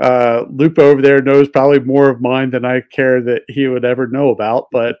 Lupo over there knows probably more of mine than I care that he would ever know about,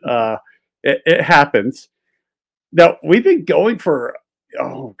 but it happens. Now we've been going for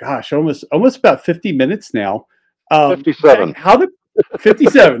almost about 50 minutes now. 57.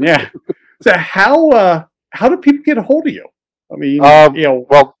 57? Yeah. So how do people get a hold of you? I mean,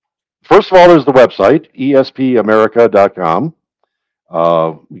 well, first of all, there's the website, espamerica.com.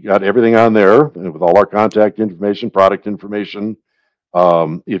 We got everything on there with all our contact information, product information.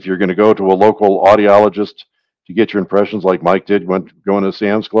 If you're going to go to a local audiologist to get your impressions like Mike did going to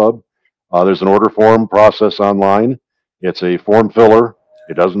Sam's Club, there's an order form process online. It's a form filler.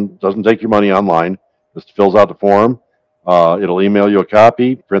 It doesn't take your money online. Just fills out the form. It'll email you a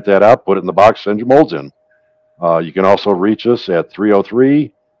copy, print that out, put it in the box, send your molds in. You can also reach us at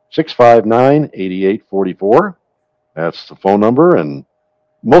 303-659-8844. That's the phone number, and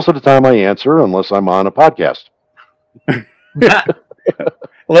most of the time I answer unless I'm on a podcast.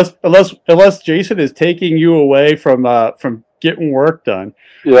 unless Jason is taking you away from getting work done.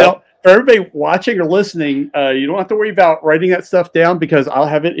 Yeah. Now, for everybody watching or listening, you don't have to worry about writing that stuff down because I'll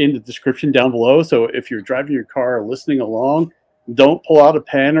have it in the description down below. So if you're driving your car or listening along, don't pull out a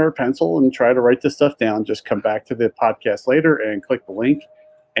pen or a pencil and try to write this stuff down. Just come back to the podcast later and click the link,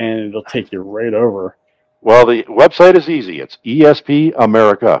 and it'll take you right over. Well, the website is easy. It's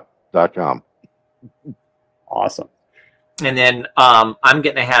espamerica.com. Awesome. And then I'm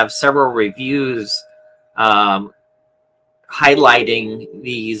going to have several reviews highlighting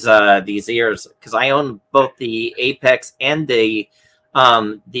these ears because I own both the Apex and the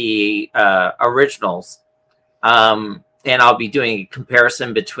originals. And I'll be doing a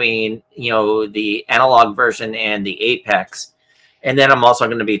comparison between, the analog version and the Apex. And then I'm also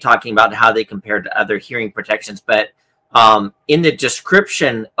going to be talking about how they compare to other hearing protections. But in the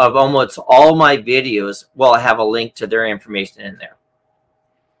description of almost all my videos, I have a link to their information in there.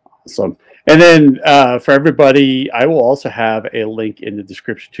 Awesome. And then for everybody, I will also have a link in the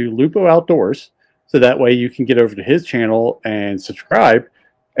description to Lupo Outdoors. So that way you can get over to his channel and subscribe.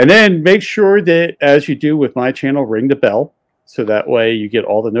 And then make sure that, as you do with my channel, ring the bell. So that way you get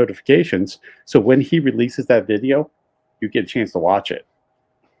all the notifications. So when he releases that video, you get a chance to watch it.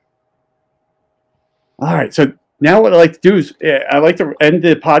 All right. So now what I like to do is I like to end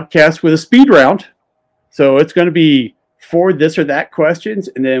the podcast with a speed round. So it's going to be 4 this or that questions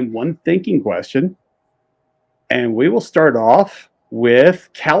and then 1 thinking question. And we will start off with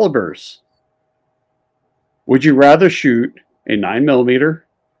calibers. Would you rather shoot a 9mm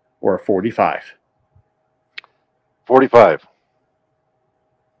or a 45? 45.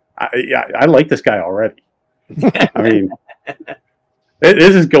 I like this guy already. I mean,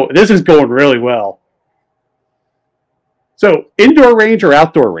 this is going really well. So, indoor range or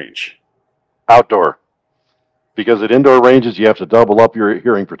outdoor range? Outdoor. Because at indoor ranges, you have to double up your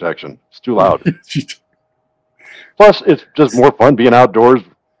hearing protection. It's too loud. Plus, it's just more fun being outdoors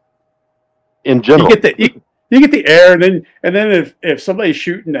in general. You get the air, and then if somebody's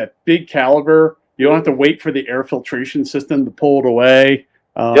shooting at big caliber, you don't have to wait for the air filtration system to pull it away.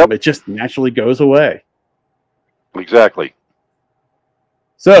 It just naturally goes away. Exactly.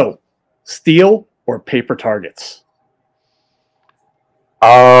 So, steel or paper targets?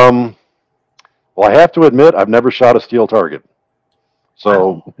 Well, I have to admit, I've never shot a steel target,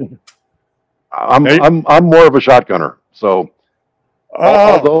 so I'm more of a shotgunner. So,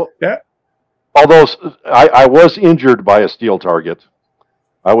 although I was injured by a steel target,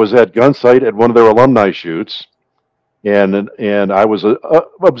 I was at Gunsight at one of their alumni shoots, and I was a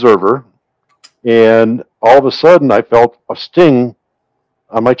observer, and all of a sudden I felt a sting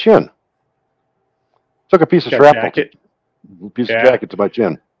on my chin. Took a piece of shrapnel, of jacket to my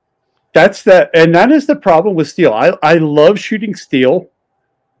chin. That is the problem with steel. I love shooting steel,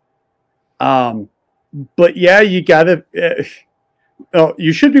 but yeah, you gotta.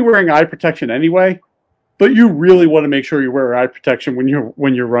 You should be wearing eye protection anyway, but you really want to make sure you wear eye protection when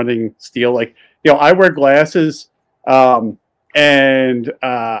you're running steel. Like, I wear glasses, and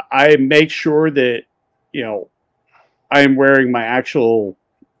I make sure that I am wearing my actual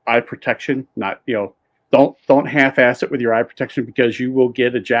eye protection, not Don't half-ass it with your eye protection, because you will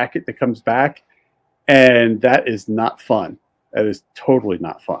get a jacket that comes back, and that is not fun. That is totally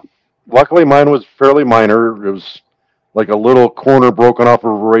not fun. Luckily, mine was fairly minor. It was like a little corner broken off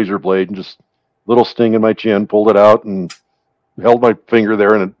of a razor blade, and just a little sting in my chin. Pulled it out and held my finger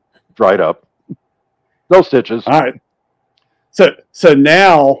there, and it dried up. No stitches. All right. So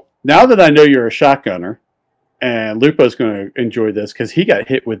now that I know you're a shotgunner, and Lupo's going to enjoy this because he got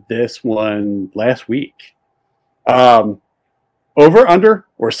hit with this one last week. Over, under,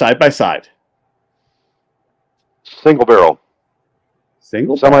 or side by side? Single barrel.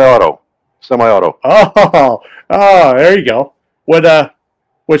 Single? Semi-auto. Oh, there you go.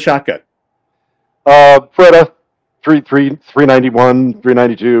 What shotgun? Freda, 391,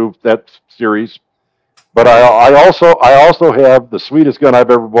 392, that series. But I also have the sweetest gun I've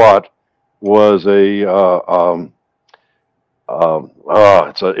ever bought. Was it's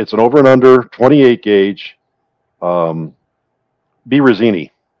an over and under 28 gauge B. Rizzini.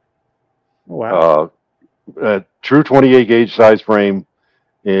 Wow. A true 28 gauge size frame,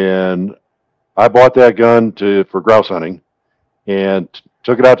 and I bought that gun for grouse hunting, and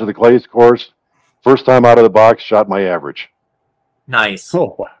took it out to the Clays course. First time out of the box, shot my average. Nice.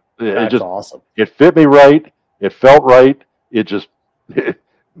 Oh, wow. That's awesome. It fit me right. It felt right.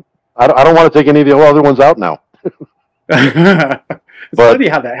 I don't want to take any of the other ones out now. It's funny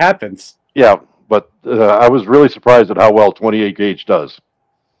how that happens. Yeah, but I was really surprised at how well 28 gauge does.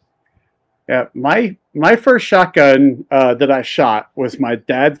 Yeah, my first shotgun that I shot was my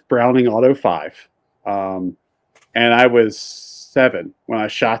dad's Browning Auto 5, and I was 7 when I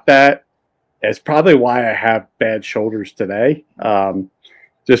shot that. It's probably why I have bad shoulders today,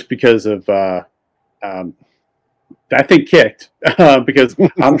 just because of that thing kicked, because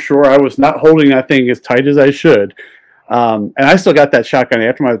I'm sure I was not holding that thing as tight as I should. And I still got that shotgun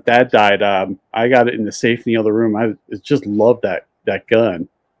after my dad died. I got it in the safe in the other room. I just love that gun.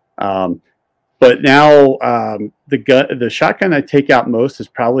 But now the shotgun I take out most is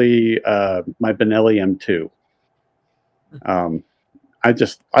probably my Benelli M2.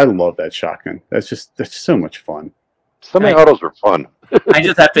 I love that shotgun. That's so much fun. Semi-autos are fun. I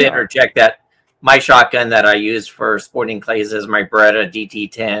just have to interject that my shotgun that I use for sporting clays is my Beretta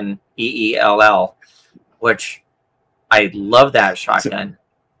DT10 EELL, which I love that shotgun.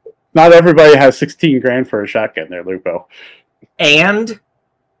 Not everybody has 16 grand for a shotgun there, Lupo. And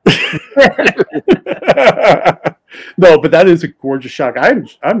no, but that is a gorgeous shotgun.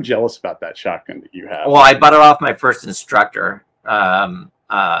 I'm jealous about that shotgun that you have. Well, I bought it off my first instructor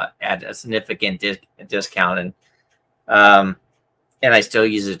at a significant discount, and I still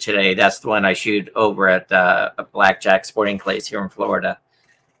use it today. That's the one I shoot over at a Blackjack Sporting Clays here in Florida,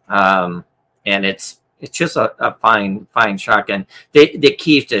 and it's just a fine shotgun. The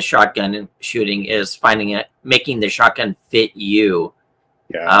key to shotgun shooting is making the shotgun fit you.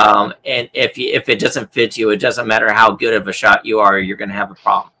 Yeah. And if it doesn't fit you, it doesn't matter how good of a shot you are, you're going to have a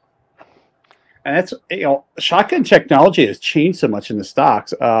problem. And that's, shotgun technology has changed so much in the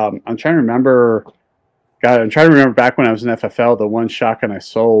stocks. I'm trying to remember. God, I'm trying to remember back when I was in FFL, the one shotgun I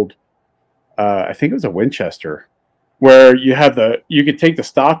sold. I think it was a Winchester, where you could take the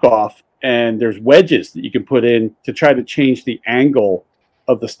stock off, and there's wedges that you can put in to try to change the angle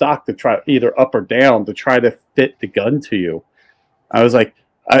of the stock to try either up or down to try to fit the gun to you. I was like,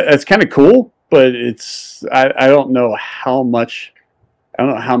 it's kind of cool, but I don't know how much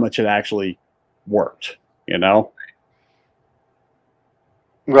it actually worked. Well,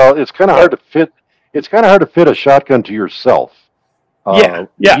 it's kind of hard to fit. It's kind of hard to fit a shotgun to yourself. Right.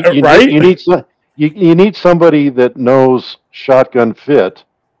 You need somebody that knows shotgun fit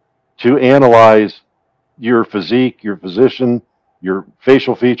to analyze your physique, your position, your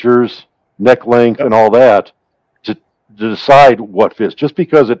facial features, neck length, and all that to decide what fits. Just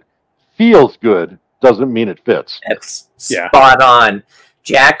because it feels good doesn't mean it fits. That's spot on.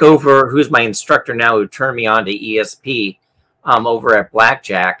 Jack who's my instructor now, who turned me on to ESP over at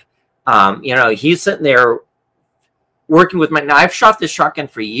Blackjack. He's sitting there working with now I've shot this shotgun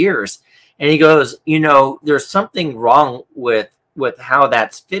for years, and he goes, there's something wrong with how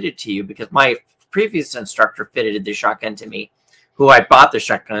that's fitted to you, because my previous instructor fitted the shotgun to me, who I bought the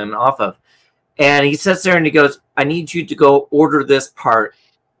shotgun off of. And he sits there and he goes, I need you to go order this part,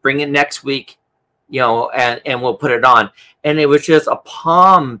 bring it next week, and we'll put it on. And it was just a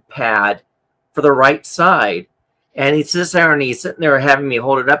palm pad for the right side. And he sits there and he's sitting there having me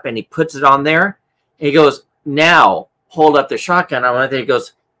hold it up, and he puts it on there. And he goes, now hold up the shotgun. I went there. He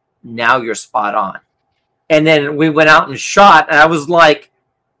goes, now you're spot on. And then we went out and shot, and I was like,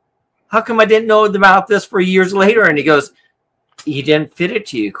 how come I didn't know about this for years later? And he goes, he didn't fit it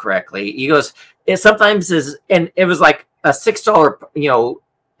to you correctly. He goes, it sometimes is, and it was like a $6,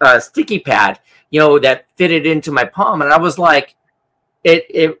 sticky pad, that fitted into my palm. And I was like,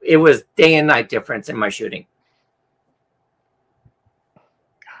 it was day and night difference in my shooting.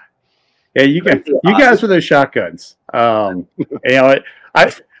 Yeah, you guys with those shotguns. I've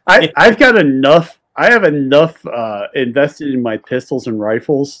got enough. I have enough invested in my pistols and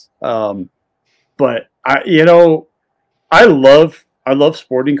rifles. But I love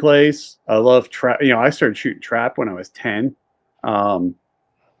sporting clays. I love trap. I started shooting trap when I was 10. I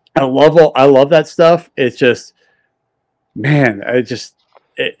love that stuff. It's just, man,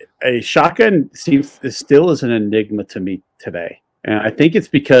 a shotgun still is an enigma to me today. And I think it's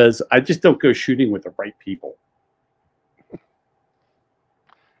because I just don't go shooting with the right people.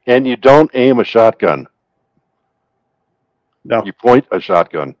 And you don't aim a shotgun. No. You point a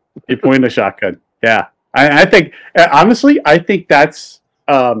shotgun. You point a shotgun. Yeah. I think, honestly, I think that's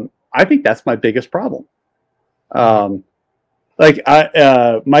my biggest problem. My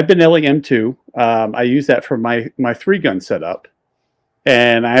Benelli M2, I use that for my 3-gun setup.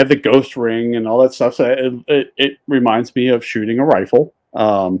 And I have the ghost ring and all that stuff. So it reminds me of shooting a rifle.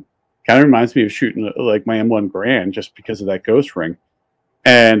 Kind of reminds me of shooting like my M1 Garand just because of that ghost ring.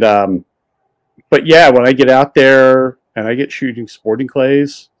 And but yeah, when I get out there and I get shooting sporting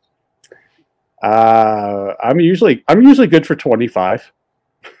clays, I'm usually good for 25.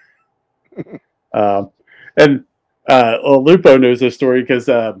 And Lupo knows this story because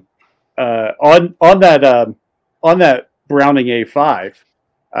on that Browning A5,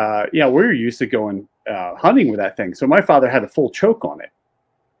 we were used to going hunting with that thing. So my father had a full choke on it.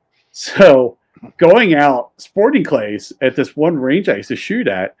 So going out sporting clays at this one range I used to shoot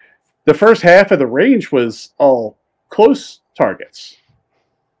at, the first half of the range was all close targets.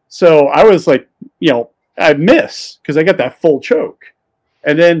 So I was like, I miss because I got that full choke.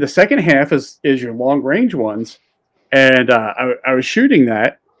 And then the second half is your long range ones. And I was shooting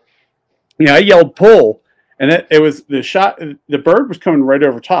that. I yelled pull. And it was the shot. The bird was coming right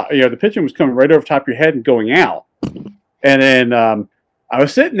over top. The pigeon was coming right over top of your head and going out. And then I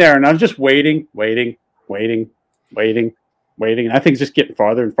was sitting there and I was just waiting. And that thing's just getting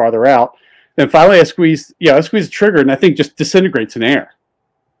farther and farther out. Then finally, I squeezed the trigger, and that thing just disintegrates in air.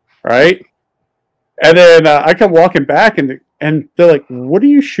 Right. And then I come walking back, and they're like, "What are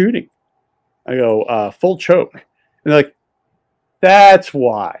you shooting?" I go, "Full choke." And they're like, "That's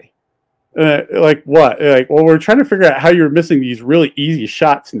why." Like what? Like, well, we're trying to figure out how you were missing these really easy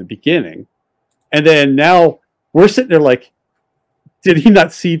shots in the beginning, and then now we're sitting there like, did he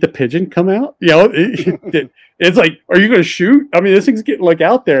not see the pigeon come out? It's like, are you going to shoot? I mean, this thing's getting like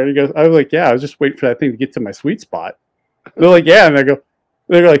out there. And he goes, I was like, yeah, I was just waiting for that thing to get to my sweet spot. They're like, yeah, and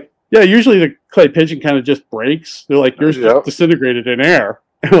they're like, yeah. Usually the clay pigeon kind of just breaks. They're like, yours just disintegrated in air.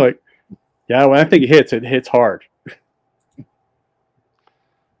 And I'm like, yeah, when that thing hits, it hits hard.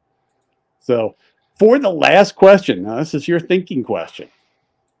 So, for the last question, now this is your thinking question.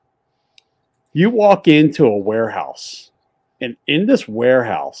 You walk into a warehouse, and in this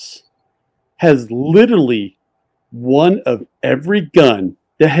warehouse has literally one of every gun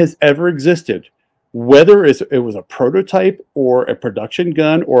that has ever existed, whether it was a prototype or a production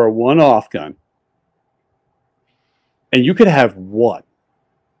gun or a one-off gun. And you could have one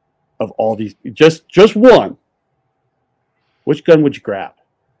of all these, just one. Which gun would you grab?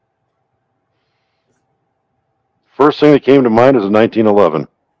 First thing that came to mind is a 1911.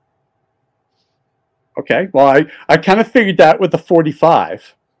 Okay, well, I kind of figured that with the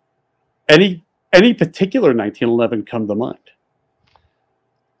 45. Any particular 1911 come to mind?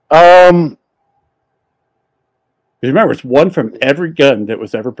 Remember, it's one from every gun that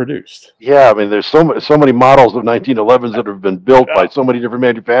was ever produced. Yeah, I mean, there's so many models of 1911s that have been built by so many different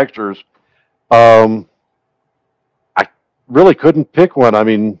manufacturers. I really couldn't pick one. I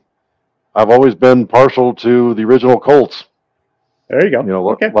mean, I've always been partial to the original Colts. There you go. You know,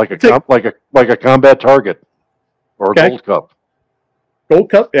 okay. like a combat target or a Gold Cup. Gold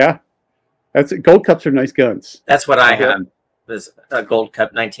Cup, yeah. That's it. Gold Cups are nice guns. That's what I have. This Gold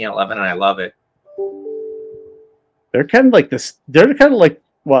Cup 1911, and I love it. They're kind of like this. They're kind of like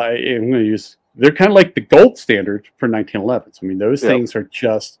They're kind of like the gold standard for 1911s. I mean, those things are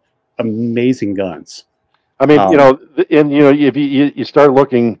just amazing guns. I mean, if you start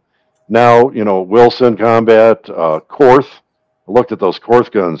looking now, Wilson Combat, Korth. I looked at those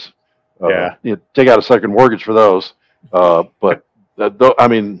Korth guns. You take out a second mortgage for those. But I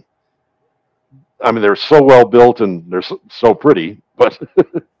mean, they're so well built and they're so pretty. But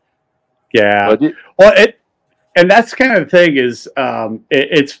and that's kind of the thing is,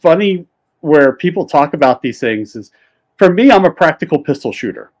 it's funny where people talk about these things. Is for me, I'm a practical pistol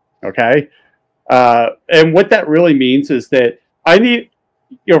shooter. Okay, and what that really means is that I need,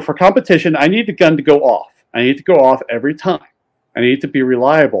 for competition, I need the gun to go off. I need to go off every time. I need to be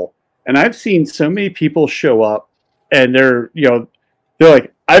reliable. And I've seen so many people show up, and they're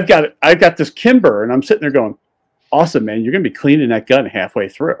like, I've got this Kimber, and I'm sitting there going, awesome, man, you're gonna be cleaning that gun halfway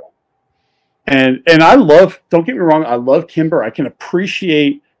through. And I love, don't get me wrong, I love Kimber. I can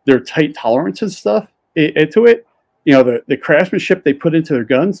appreciate their tight tolerance and stuff into it. The craftsmanship they put into their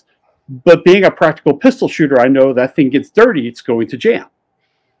guns. But being a practical pistol shooter, I know that thing gets dirty, it's going to jam.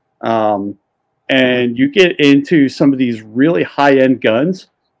 And you get into some of these really high-end guns,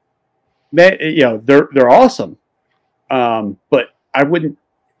 man, they're awesome. But I wouldn't,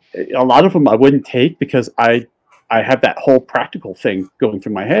 a lot of them I wouldn't take because I have that whole practical thing going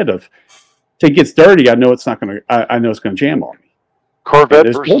through my head of, if it gets dirty, I know it's not going to, I know it's going to jam on me.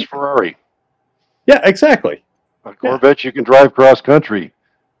 Corvette versus Ferrari. Yeah, exactly. A Corvette you can drive cross country.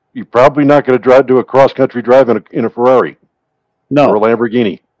 You're probably not going to do a cross country drive in a Ferrari. No. Or a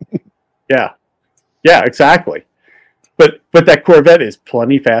Lamborghini. Yeah, exactly. But that Corvette is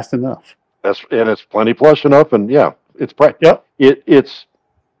plenty fast enough. It's plenty plush enough, and it's Yep. It's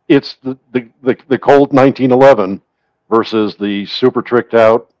the Colt 1911 versus the super tricked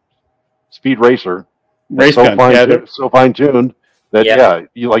out Speed Racer. Race so gun. So fine tuned that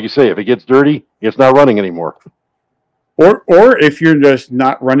like you say, if it gets dirty, it's not running anymore. Or if you're just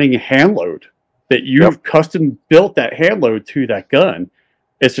not running a hand load, that you've custom built that hand load to that gun,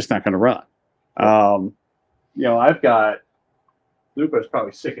 it's just not going to run. I've got, Lupa's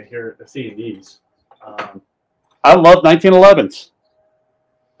probably sick of seeing these. I love 1911s.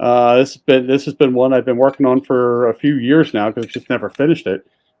 This has been one I've been working on for a few years now because I just never finished it.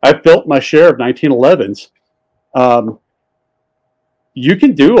 I've built my share of 1911s. You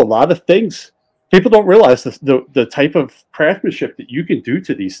can do a lot of things. People don't realize the type of craftsmanship that you can do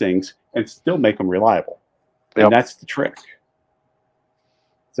to these things and still make them reliable. Yep. And that's the trick.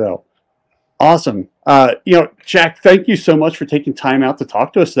 So awesome. Jack, thank you so much for taking time out to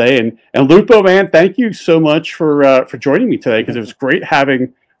talk to us today. And Lupo, man, thank you so much for joining me today, because it was great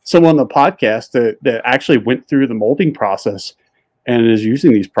having someone on the podcast that actually went through the molding process and is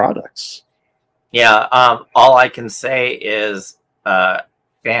using these products. Yeah. All I can say is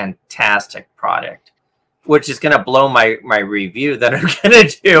fantastic product, which is going to blow my review that I'm going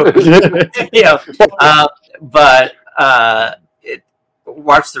to do. But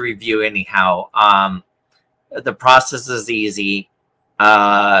watch the review anyhow. The process is easy.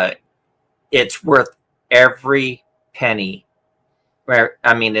 It's worth every penny.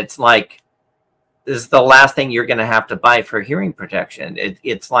 It's like, this is the last thing you're going to have to buy for hearing protection.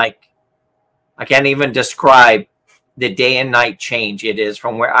 It's like, I can't even describe the day and night change it is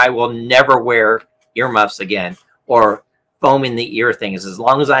from where I will never wear earmuffs again or foam in the ear things. As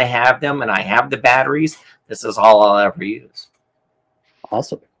long as I have them and I have the batteries, this is all I'll ever use.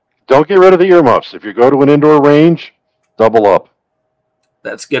 Awesome. Don't get rid of the earmuffs. If you go to an indoor range, double up.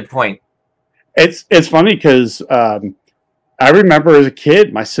 That's a good point. It's funny because I remember as a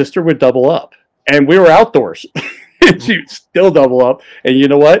kid, my sister would double up, and we were outdoors, and she would still double up. And you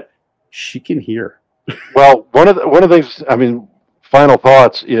know what? She can hear. Well, one of the things, I mean, final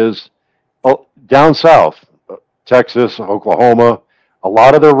thoughts is down south, Texas, Oklahoma, a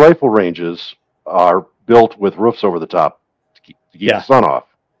lot of their rifle ranges are built with roofs over the top to keep the sun off.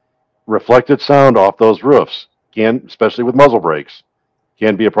 Reflected sound off those roofs especially with muzzle brakes,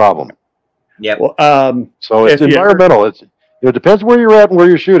 can be a problem. Yeah. Well, so it's environmental. It depends where you're at and where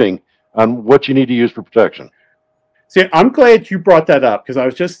you're shooting on what you need to use for protection. See, I'm glad you brought that up because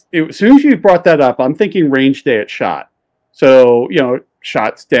as soon as you brought that up, I'm thinking range day at SHOT. So,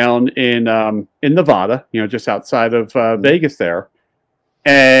 SHOT's down in Nevada, just outside of Vegas there.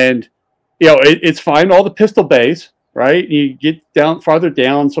 And, it's fine, all the pistol bays, right? You get farther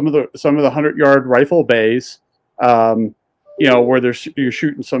down some of the 100-yard rifle bays, where you're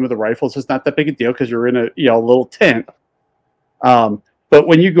shooting some of the rifles. It's not that big a deal because you're in a little tent. But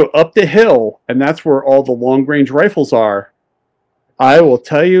when you go up the hill, and that's where all the long-range rifles are, I will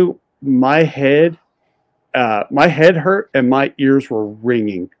tell you, my head hurt and my ears were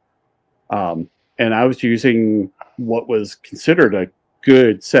ringing. And I was using what was considered a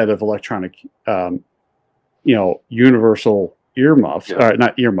good set of electronic, universal earmuffs.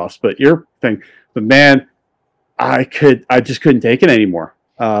 Not earmuffs, but ear thing. But man, I just couldn't take it anymore.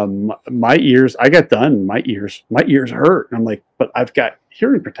 My ears, I got done. My ears hurt. And I'm like, but I've got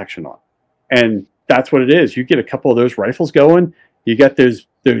hearing protection on. And that's what it is. You get a couple of those rifles going, you got those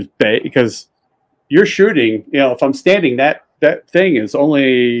because you're shooting, if I'm standing, that thing is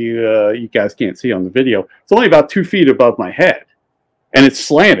only, you guys can't see on the video. It's only about 2 feet above my head and it's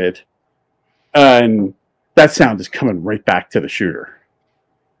slanted. And that sound is coming right back to the shooter.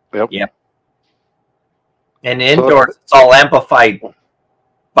 Yep. And indoors, it's all amplified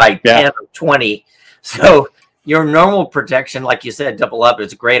by 10 or 20. So your normal protection, like you said, double up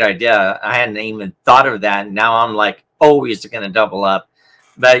is a great idea. I hadn't even thought of that. And now I'm like, always going to double up.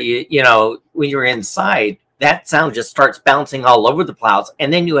 But, when you're inside, that sound just starts bouncing all over the place.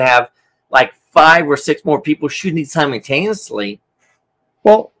 And then you have like 5 or 6 more people shooting simultaneously.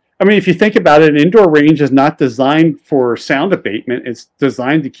 Well, I mean, if you think about it, an indoor range is not designed for sound abatement. It's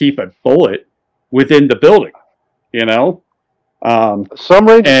designed to keep a bullet within the building, Some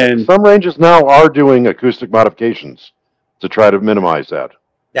ranges now are doing acoustic modifications to try to minimize that.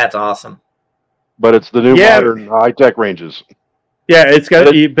 That's awesome. But it's the new modern high-tech ranges. Yeah, it's got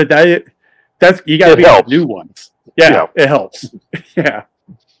to be, but that's you got to be the new ones. Yeah, it helps. Yeah.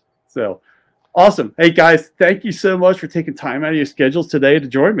 So awesome. Hey guys, thank you so much for taking time out of your schedules today to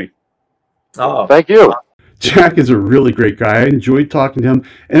join me. Oh, thank you. Jack is a really great guy. I enjoyed talking to him,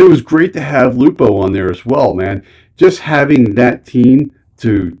 and it was great to have Lupo on there as well, man. Just having that team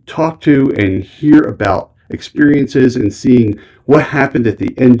to talk to and hear about experiences and seeing what happened at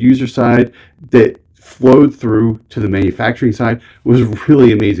the end user side that flowed through to the manufacturing side was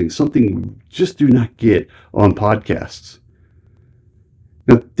really amazing. Something we just do not get on podcasts.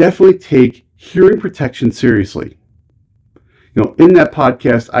 Now, definitely take hearing protection seriously. In that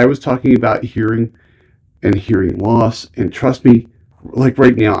podcast, I was talking about hearing and hearing loss, and trust me, like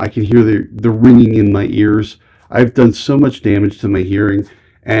right now, I can hear the ringing in my ears. I've done so much damage to my hearing,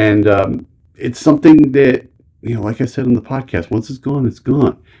 and it's something that, like I said in the podcast, once it's gone, it's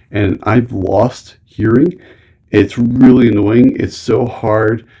gone. And I've lost hearing. It's really annoying. It's so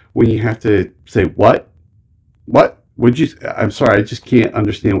hard when you have to say, what? I'm sorry, I just can't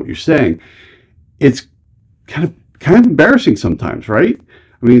understand what you're saying. It's kind of embarrassing sometimes, right?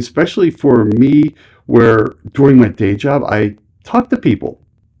 I mean, especially for me, where during my day job, I talk to people.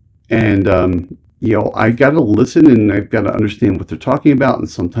 And, I got to listen and I've got to understand what they're talking about. And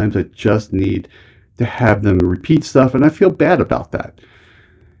sometimes I just need to have them repeat stuff. And I feel bad about that.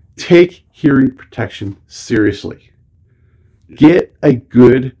 Take hearing protection seriously. Get a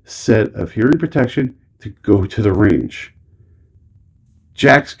good set of hearing protection to go to the range.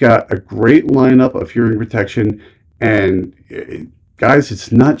 Jack's got a great lineup of hearing protection. And guys,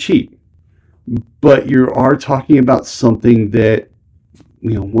 it's not cheap. But you are talking about something that,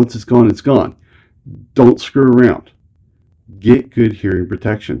 once it's gone, it's gone. Don't screw around. Get good hearing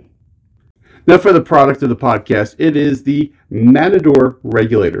protection. Now for the product of the podcast, it is the Matador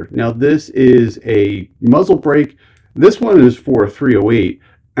Regulator. Now this is a muzzle brake. This one is for a 308.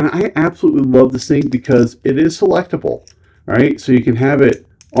 And I absolutely love this thing because it is selectable. All right, so you can have it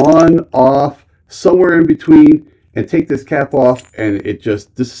on, off, somewhere in between, and take this cap off, and it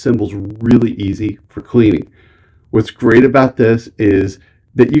just disassembles really easy for cleaning. What's great about this is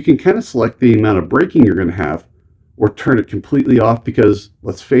that you can kind of select the amount of braking you're going to have or turn it completely off, because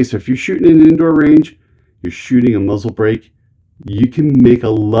let's face it, if you're shooting in an indoor range, you're shooting a muzzle brake, you can make a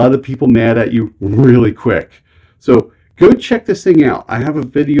lot of people mad at you really quick. So go check this thing out. I have a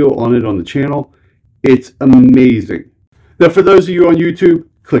video on it on the channel. It's amazing. Now, for those of you on YouTube,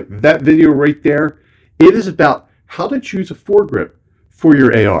 click that video right there. It is about how to choose a foregrip for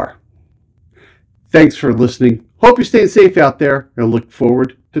your AR. Thanks for listening. Hope you're staying safe out there, and I look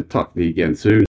forward to talking to you again soon.